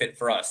they're a good fit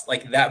for us.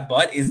 Like, that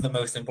but is the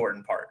most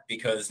important part,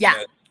 because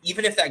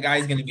even if that guy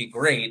is going to be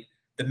great,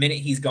 the minute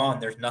he's gone,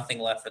 there's nothing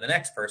left for the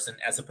next person,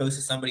 as opposed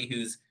to somebody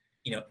who's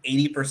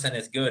 80%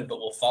 as good but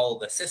will follow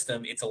the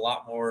system. It's a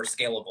lot more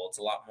scalable. It's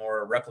a lot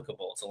more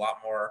replicable. It's a lot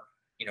more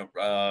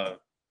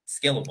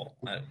scalable,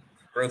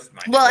 growth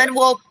minded. Well, and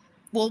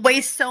we'll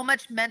waste so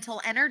much mental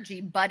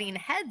energy butting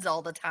heads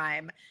all the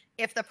time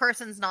if the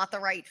person's not the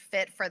right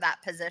fit for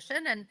that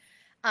position. And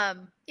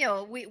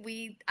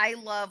I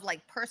love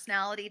like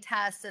personality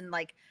tests and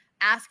like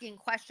asking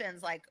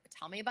questions like,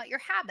 tell me about your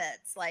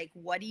habits, like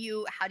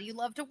how do you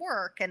love to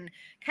work, and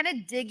kind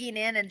of digging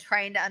in and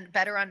trying to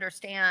better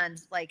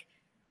understand, like,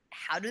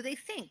 how do they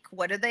think,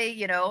 what do they,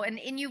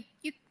 and you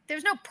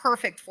there's no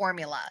perfect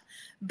formula,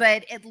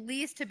 but at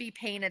least to be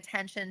paying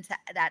attention to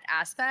that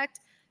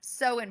aspect,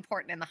 so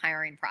important in the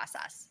hiring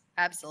process.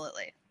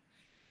 Absolutely.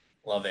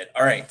 Love it.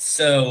 All right,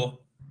 so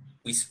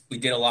we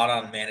did a lot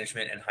on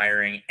management and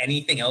hiring.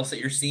 Anything else that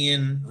you're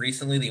seeing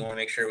recently that you want to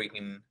make sure we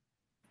can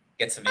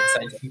get some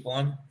insight to people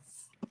on?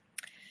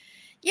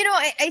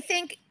 I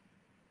think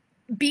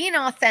being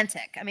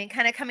authentic. I mean,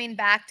 kind of coming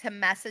back to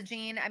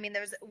messaging. I mean,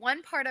 there's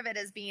one part of it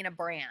is being a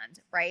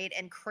brand, right?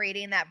 And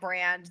creating that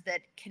brand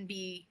that can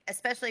be,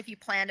 especially if you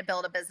plan to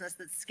build a business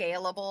that's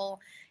scalable.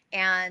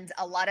 And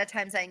a lot of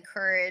times I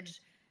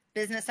encourage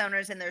business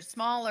owners, and they're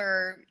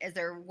smaller, as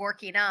they're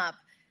working up,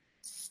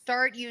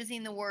 start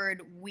using the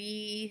word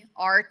we,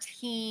 our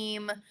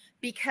team,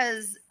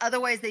 because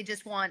otherwise they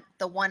just want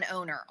the one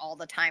owner all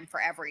the time for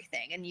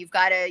everything. And you've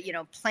got to,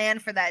 plan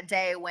for that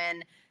day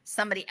when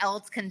somebody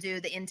else can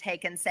do the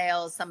intake and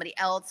sales, somebody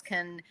else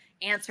can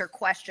answer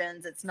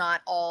questions. It's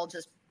not all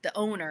just the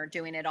owner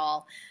doing it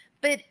all.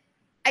 But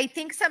I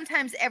think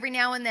sometimes every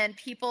now and then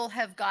people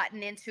have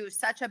gotten into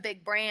such a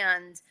big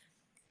brand,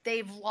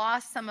 they've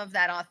lost some of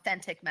that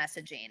authentic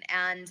messaging.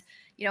 And,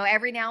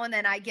 every now and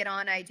then I get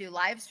on, I do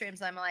live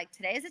streams. I'm like,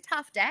 today's a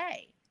tough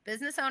day.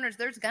 Business owners,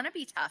 there's going to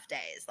be tough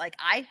days. Like,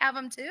 I have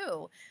them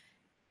too.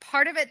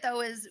 Part of it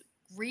though is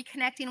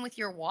reconnecting with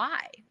your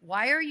why.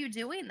 Why are you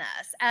doing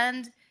this?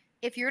 And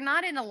if you're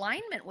not in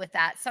alignment with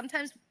that,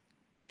 sometimes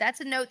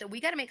that's a note that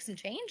we got to make some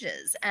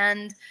changes.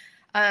 And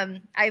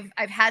I've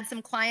had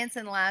some clients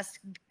in the last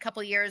couple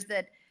of years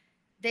that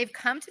they've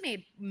come to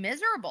me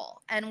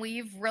miserable, and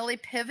we've really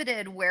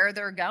pivoted where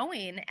they're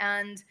going,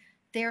 and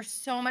they're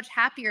so much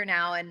happier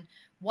now. And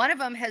one of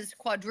them has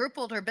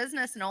quadrupled her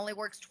business and only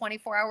works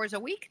 24 hours a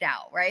week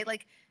now, right?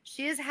 Like,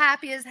 she is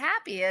happy as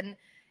happy. And,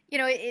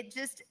 it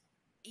just,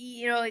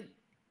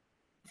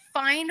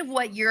 find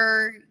what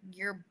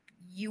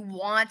you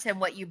want and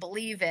what you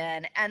believe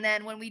in. And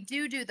then when we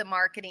do the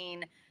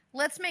marketing,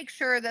 let's make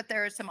sure that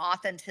there's some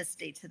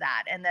authenticity to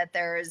that, and that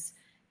there's,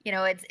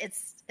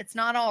 it's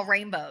not all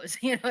rainbows,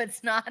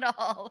 it's not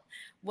all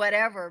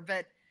whatever,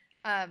 but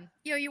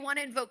you want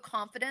to invoke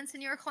confidence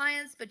in your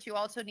clients, but you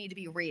also need to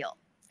be real,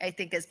 I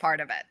think, is part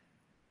of it.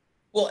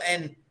 Well,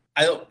 and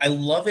I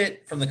love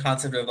it from the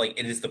concept of, like,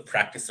 it is the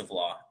practice of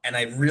law. And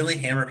I really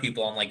hammer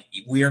people on, like,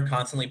 we are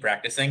constantly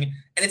practicing.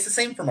 And it's the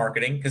same for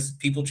marketing, because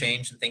people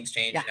change and things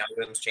change and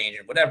algorithms change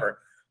and whatever.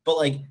 But,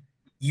 like,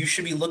 you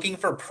should be looking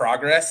for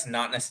progress,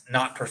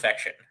 not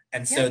perfection.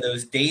 And so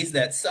those days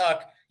that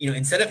suck,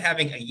 instead of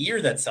having a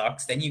year that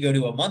sucks, then you go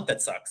to a month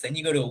that sucks, then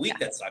you go to a week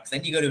that sucks,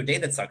 then you go to a day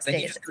that sucks, then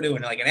you just go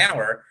to like an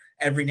hour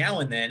every now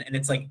and then. And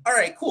it's like, all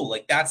right, cool.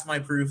 Like, that's my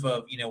proof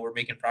of, we're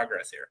making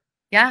progress here.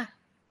 Yeah,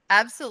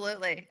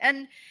 absolutely.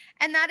 And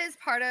that is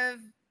part of,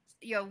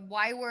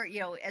 why we're,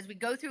 as we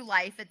go through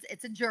life,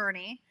 it's a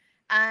journey.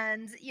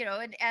 And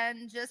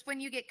and just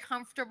when you get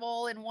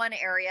comfortable in one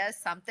area,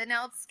 something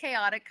else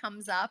chaotic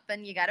comes up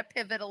and you got to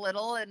pivot a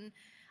little. And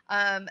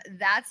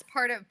that's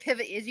part of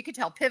pivot. As you can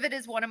tell, pivot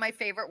is one of my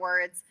favorite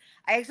words.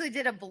 I actually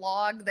did a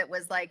blog that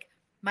was like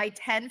my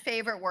 10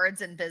 favorite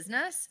words in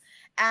business,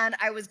 and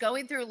I was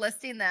going through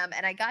listing them,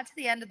 and I got to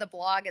the end of the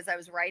blog as I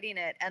was writing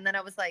it, and then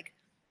I was like,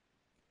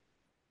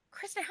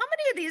 Kristen, how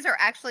many of these are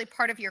actually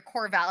part of your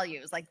core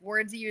values, like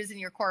words you use in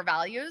your core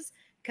values?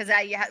 Because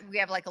we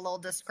have like a little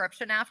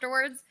description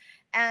afterwards.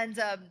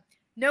 And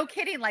no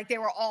kidding, like they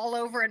were all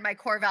over in my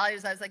core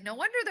values. I was like, no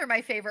wonder they're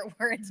my favorite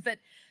words. But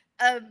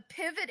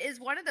pivot is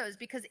one of those,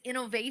 because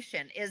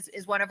innovation is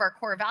one of our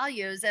core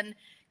values. And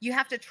you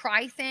have to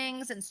try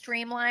things and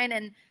streamline.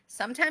 And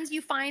sometimes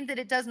you find that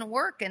it doesn't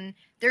work, and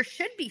there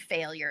should be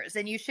failures.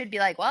 And you should be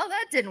like, well,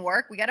 that didn't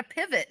work. We got to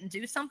pivot and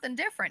do something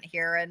different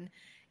here. And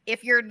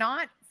if you're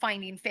not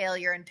finding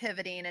failure and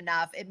pivoting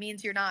enough, it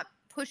means you're not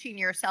pushing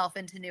yourself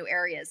into new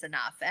areas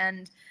enough.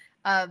 And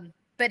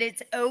but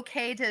it's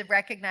okay to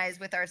recognize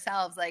with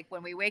ourselves, like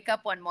when we wake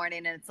up one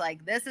morning and it's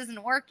like, this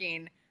isn't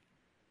working.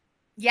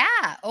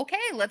 Yeah, okay,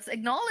 let's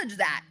acknowledge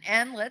that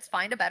and let's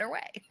find a better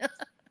way.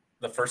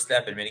 The first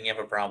step, admitting you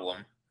have a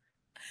problem.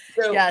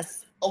 So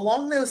Yes.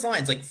 along those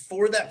lines, like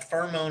for that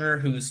firm owner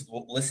who's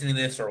listening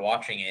to this or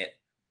watching it,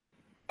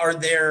 are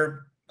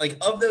there, like,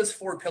 of those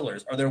four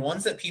pillars, are there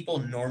ones that people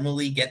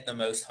normally get the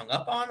most hung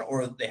up on,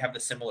 or they have the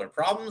similar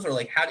problems, or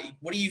like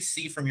what do you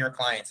see from your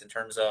clients in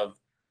terms of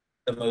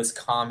the most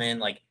common,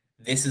 like,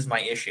 this is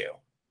my issue?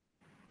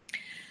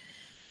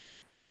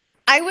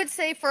 I would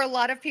say for a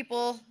lot of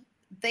people,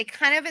 they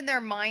kind of in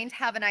their mind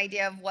have an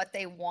idea of what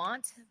they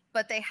want,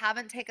 but they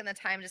haven't taken the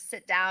time to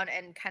sit down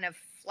and kind of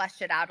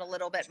flesh it out a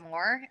little bit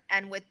more.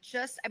 And with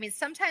just, I mean,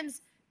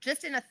 sometimes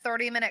just in a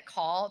 30-minute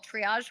call,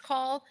 triage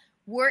call,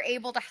 we're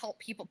able to help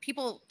people.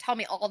 People tell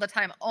me all the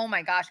time, oh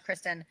my gosh,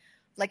 Kristen,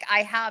 like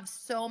I have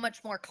so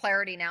much more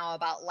clarity now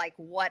about like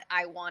what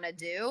I want to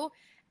do.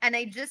 And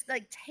I just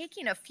like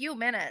taking a few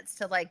minutes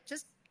to like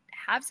just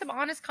have some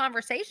honest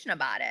conversation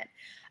about it.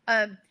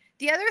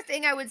 The other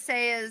thing I would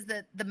say is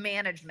that the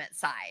management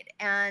side,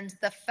 and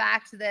the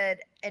fact that,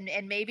 and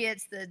maybe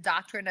it's the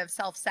doctrine of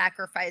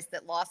self-sacrifice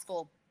that law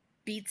school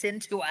beats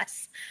into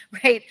us,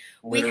 right?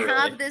 We Literally.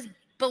 have this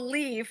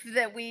belief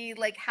that we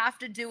like have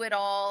to do it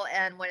all,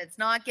 and when it's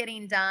not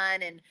getting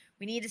done, and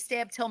we need to stay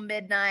up till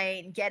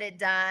midnight and get it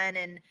done.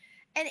 And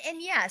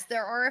yes,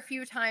 there are a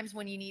few times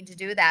when you need to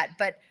do that,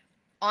 but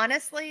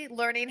honestly,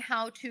 learning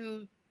how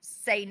to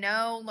say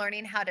no,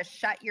 learning how to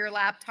shut your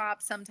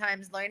laptop,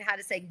 sometimes learn how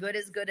to say good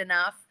is good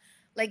enough.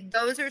 Like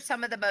those are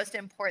some of the most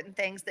important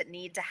things that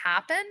need to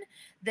happen,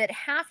 that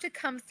have to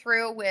come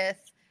through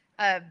with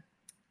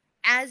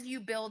as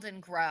you build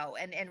and grow.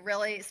 And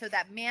really, so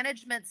that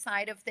management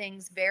side of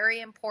things,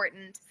 very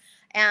important,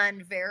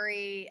 and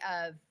very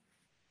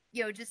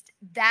just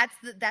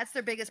that's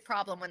their biggest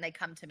problem when they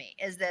come to me,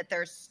 is that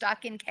they're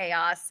stuck in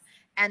chaos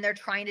and they're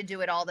trying to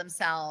do it all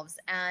themselves.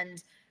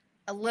 And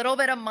a little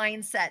bit of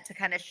mindset to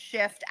kind of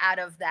shift out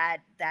of that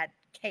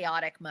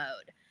chaotic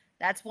mode.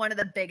 That's one of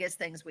the biggest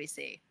things we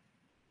see.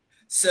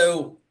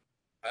 So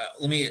I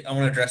want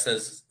to address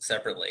those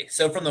separately.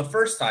 So from the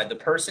first side, the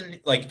person,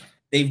 like,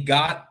 they've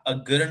got a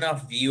good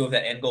enough view of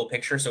that end goal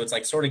picture. So it's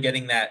like sort of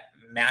getting that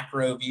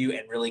macro view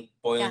and really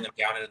boiling them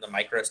down into the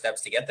micro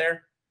steps to get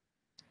there.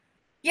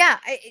 Yeah.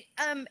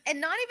 And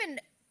not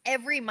even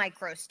every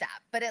micro step,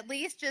 but at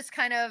least just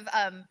kind of,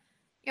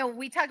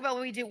 we talk about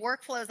when we do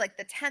workflows, like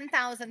the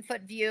 10,000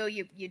 foot view,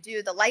 you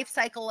do the life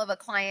cycle of a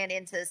client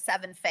into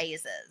 7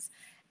 phases.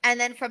 And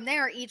then from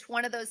there, each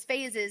one of those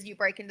phases, you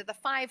break into the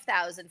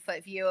 5,000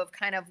 foot view of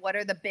kind of what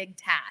are the big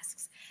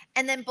tasks.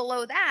 And then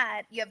below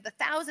that, you have the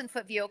 1,000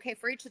 foot view. Okay,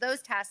 for each of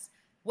those tasks,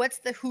 what's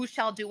the who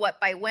shall do what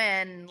by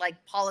when, like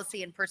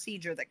policy and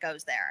procedure that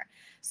goes there.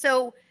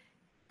 So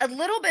a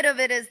little bit of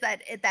it is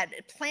that at that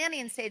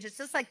planning stage, it's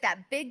just like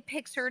that big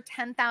picture,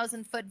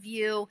 10,000 foot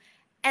view.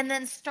 And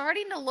then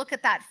starting to look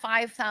at that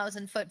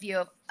 5,000 foot view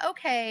of,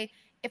 okay,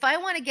 if I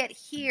want to get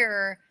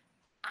here,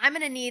 I'm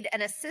going to need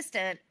an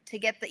assistant to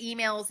get the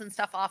emails and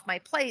stuff off my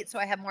plate so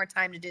I have more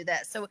time to do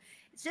this. So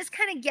it's just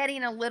kind of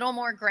getting a little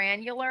more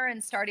granular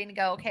and starting to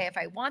go, okay, if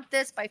I want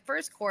this by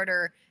first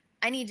quarter,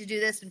 I need to do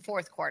this in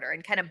fourth quarter,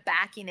 and kind of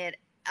backing it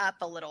up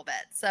a little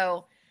bit.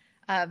 So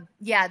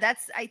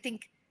that's, I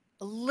think,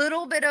 a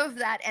little bit of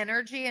that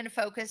energy and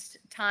focused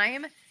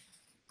time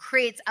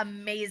creates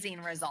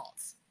amazing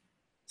results.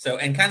 So,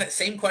 and kind of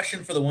same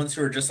question for the ones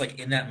who are just like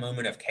in that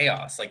moment of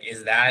chaos. Like,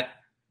 is that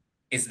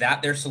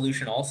their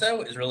solution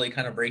also? Is really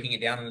kind of breaking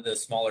it down into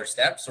those smaller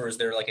steps, or is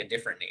there like a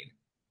different need?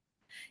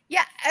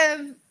 Yeah.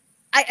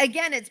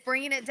 Again, it's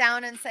bringing it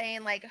down and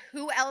saying like,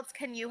 who else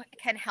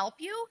can help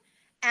you?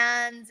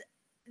 And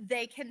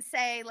they can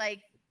say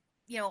like,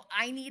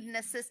 I need an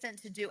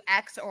assistant to do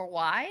X or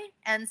Y.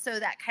 And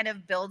so that kind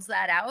of builds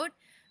that out.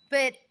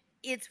 But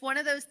it's one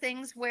of those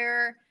things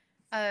where,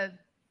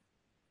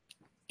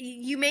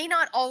 you may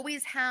not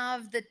always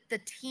have the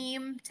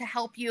team to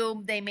help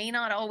you. They may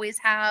not always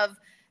have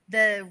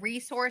the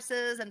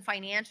resources and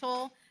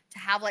financial to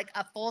have like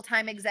a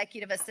full-time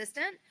executive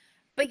assistant,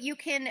 but you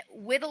can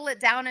whittle it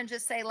down and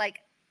just say like,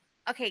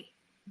 okay,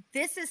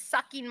 this is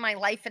sucking my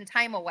life and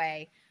time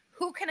away.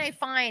 Who can I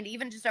find,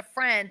 even just a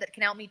friend that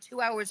can help me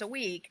 2 hours a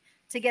week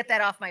to get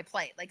that off my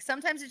plate? Like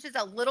sometimes it's just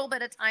a little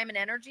bit of time and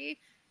energy,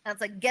 and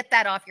it's like, get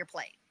that off your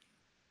plate.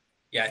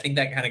 Yeah, I think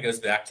that kind of goes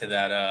back to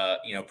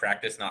that,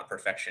 practice, not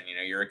perfection.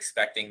 You're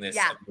expecting this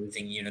Yeah.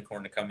 amazing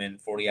unicorn to come in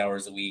 40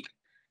 hours a week,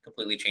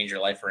 completely change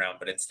your life around.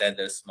 But instead,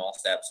 those small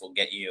steps will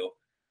get you,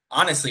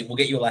 honestly, will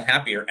get you a lot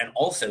happier and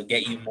also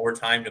get you more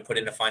time to put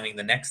into finding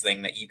the next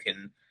thing that you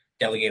can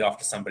delegate off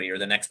to somebody, or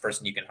the next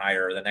person you can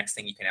hire, or the next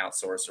thing you can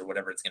outsource, or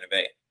whatever it's going to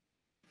be.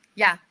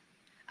 Yeah.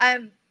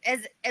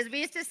 As we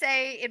used to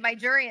say in my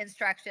jury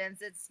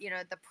instructions, it's,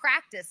 the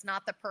practice,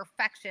 not the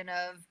perfection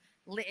of,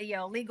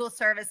 legal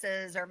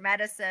services or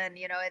medicine.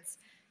 It's,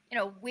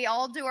 we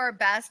all do our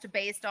best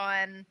based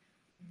on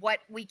what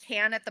we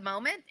can at the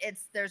moment.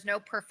 There's no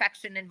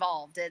perfection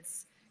involved.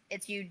 It's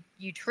you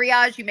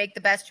triage, you make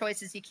the best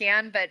choices you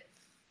can, but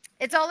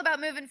it's all about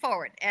moving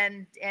forward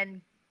and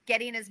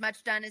getting as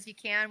much done as you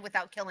can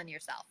without killing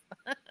yourself.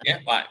 Yeah,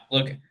 but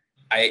look,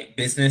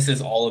 business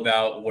is all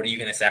about, what are you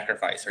going to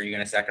sacrifice? Are you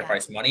going to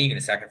sacrifice money? Are you going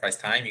to sacrifice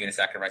time? Are you going to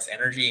sacrifice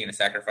energy? Are you going to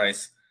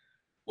sacrifice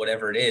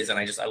whatever it is? And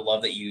I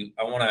love that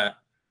I want to,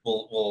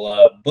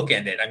 we'll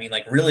bookend it. I mean,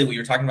 like really what you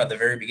were talking about at the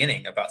very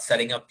beginning about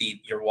setting up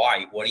your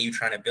why. What are you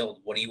trying to build?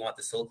 What do you want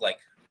this to look like?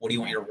 What do you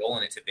want your role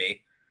in it to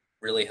be?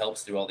 Really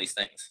helps through all these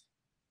things.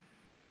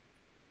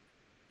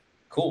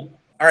 Cool.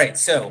 All right.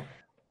 So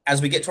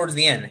as we get towards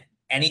the end,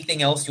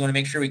 anything else you want to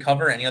make sure we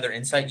cover? Any other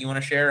insight you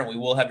want to share? And we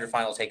will have your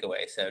final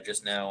takeaway. So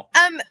just know.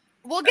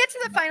 We'll get to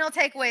the final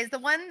takeaways. The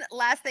one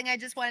last thing I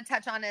just want to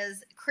touch on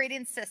is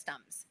creating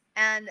systems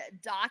and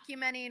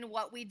documenting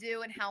what we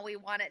do and how we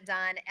want it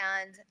done.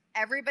 And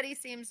everybody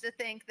seems to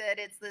think that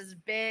it's this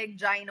big,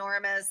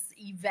 ginormous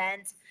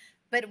event,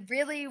 but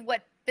really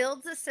what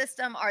builds a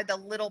system are the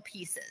little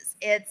pieces.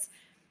 It's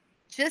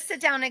just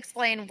sit down and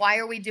explain, why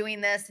are we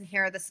doing this? And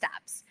here are the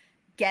steps.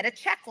 Get a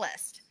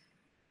checklist,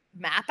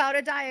 map out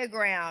a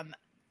diagram,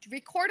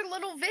 record a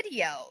little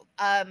video,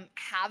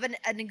 have an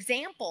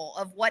example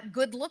of what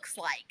good looks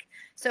like.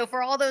 So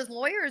for all those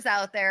lawyers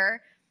out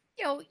there,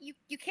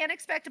 you can't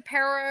expect a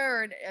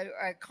para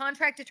or a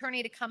contract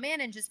attorney to come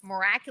in and just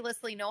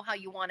miraculously know how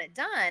you want it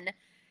done.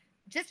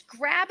 Just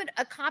grab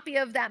a copy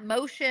of that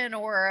motion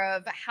or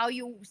of how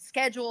you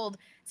scheduled.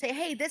 Say,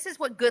 hey, this is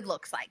what good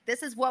looks like.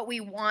 This is what we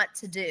want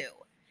to do.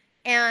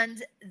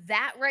 And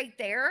that right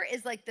there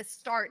is like the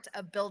start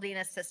of building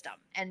a system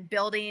and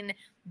building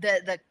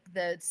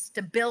the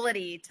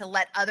stability to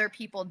let other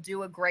people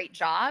do a great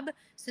job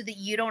so that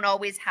you don't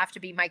always have to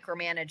be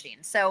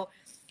micromanaging. So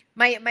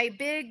my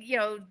big,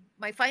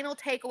 my final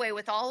takeaway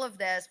with all of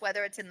this,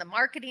 whether it's in the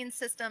marketing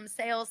systems,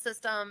 sales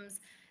systems,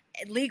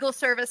 legal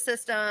service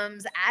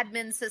systems,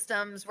 admin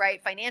systems,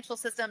 right, financial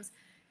systems,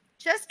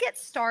 just get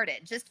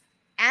started. Just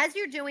as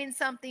you're doing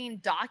something,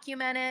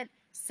 document it,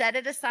 set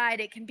it aside.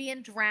 It can be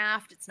in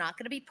draft. It's not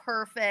going to be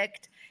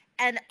perfect.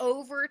 And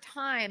over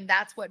time,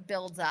 that's what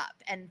builds up.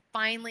 And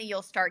finally,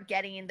 you'll start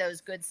getting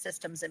those good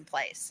systems in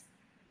place.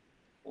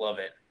 Love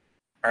it.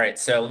 All right.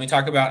 So let me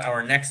talk about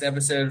our next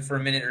episode for a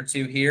minute or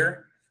two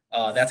here.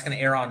 That's going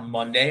to air on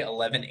Monday,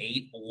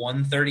 11/8,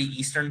 1:30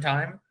 Eastern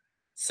time.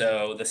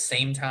 So the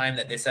same time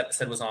that this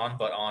episode was on,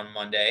 but on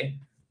Monday.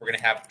 We're going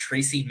to have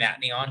Tracy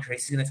Matney on.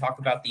 Tracy's going to talk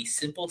about the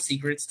simple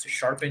secrets to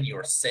sharpen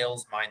your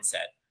sales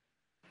mindset.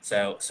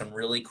 So some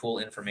really cool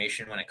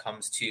information when it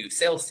comes to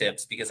sales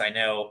tips, because I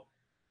know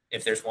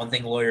if there's one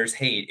thing lawyers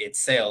hate, it's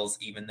sales,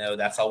 even though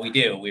that's all we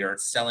do. We are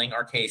selling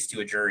our case to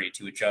a jury,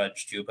 to a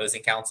judge, to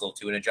opposing counsel,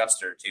 to an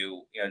adjuster,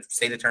 to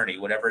state attorney,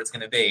 whatever it's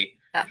going to be.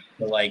 Yeah.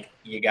 But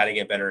you got to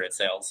get better at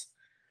sales.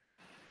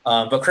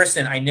 But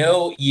Kristen, I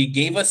know you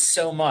gave us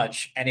so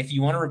much, and if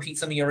you want to repeat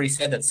something you already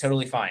said, that's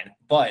totally fine.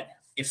 But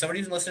if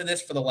somebody's been listening to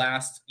this for the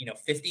last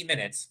 50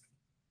 minutes,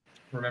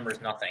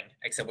 remembers nothing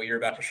except what you're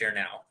about to share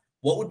now,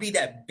 what would be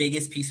that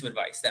biggest piece of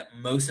advice, that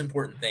most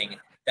important thing,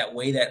 that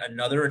way that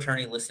another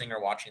attorney listening or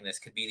watching this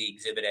could be the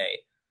exhibit A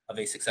of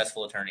a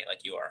successful attorney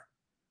like you are?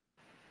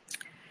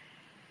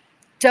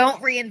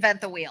 Don't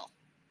reinvent the wheel.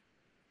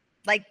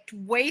 Like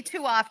way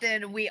too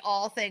often we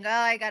all think, oh,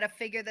 I got to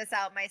figure this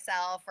out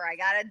myself, or I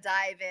got to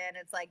dive in.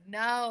 It's like,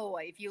 no,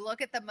 if you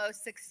look at the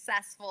most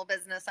successful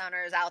business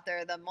owners out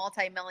there, the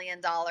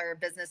multi-million-dollar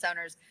business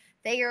owners,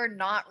 they are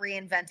not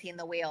reinventing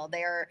the wheel.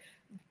 They're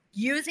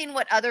using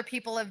what other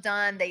people have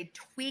done. They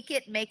tweak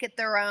it, make it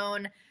their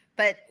own.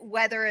 But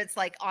whether it's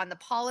like on the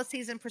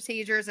policies and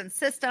procedures and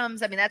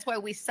systems, I mean, that's why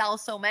we sell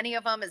so many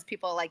of them, is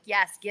people are like,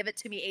 yes, give it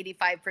to me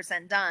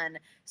 85% done.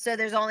 So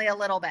there's only a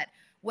little bit.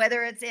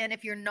 Whether it's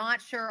if you're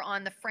not sure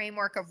on the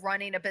framework of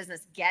running a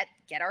business, get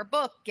our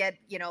book,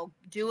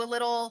 do a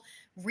little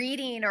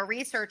reading or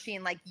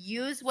researching, like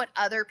use what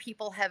other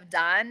people have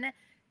done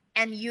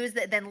and use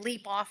that, then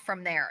leap off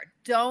from there.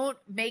 Don't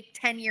make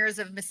 10 years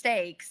of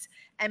mistakes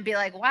and be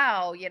like,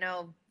 wow,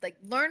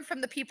 learn from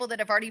the people that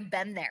have already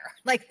been there,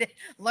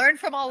 learn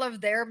from all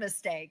of their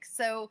mistakes.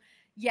 So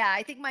Yeah,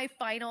 I think my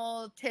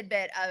final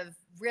tidbit of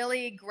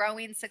really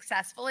growing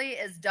successfully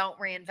is don't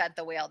reinvent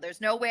the wheel. There's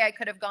no way I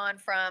could have gone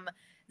from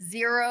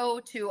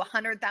zero to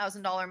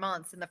 $100,000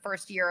 months in the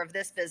first year of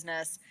this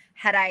business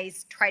had I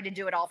tried to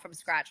do it all from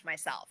scratch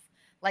myself.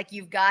 Like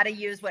you've got to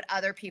use what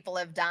other people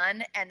have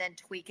done and then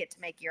tweak it to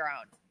make your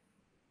own.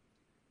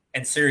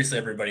 And seriously,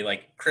 everybody,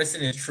 like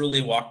Kristen is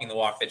truly walking the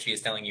walk that she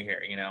is telling you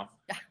here.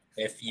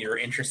 If you're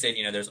interested,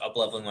 there's Up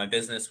Leveling My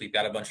Business. We've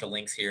got a bunch of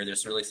links here.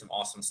 There's really some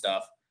awesome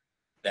stuff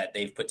that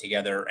they've put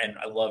together. And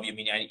I love you. I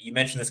mean, you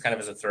mentioned this kind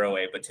of as a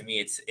throwaway, but to me,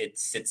 it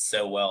sits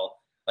so well.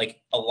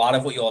 Like a lot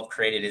of what you all have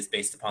created is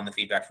based upon the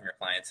feedback from your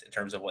clients in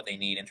terms of what they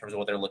need, in terms of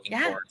what they're looking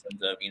Yeah. for, in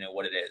terms of,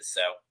 what it is.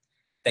 So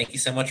thank you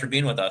so much for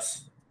being with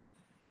us.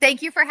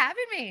 Thank you for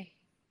having me.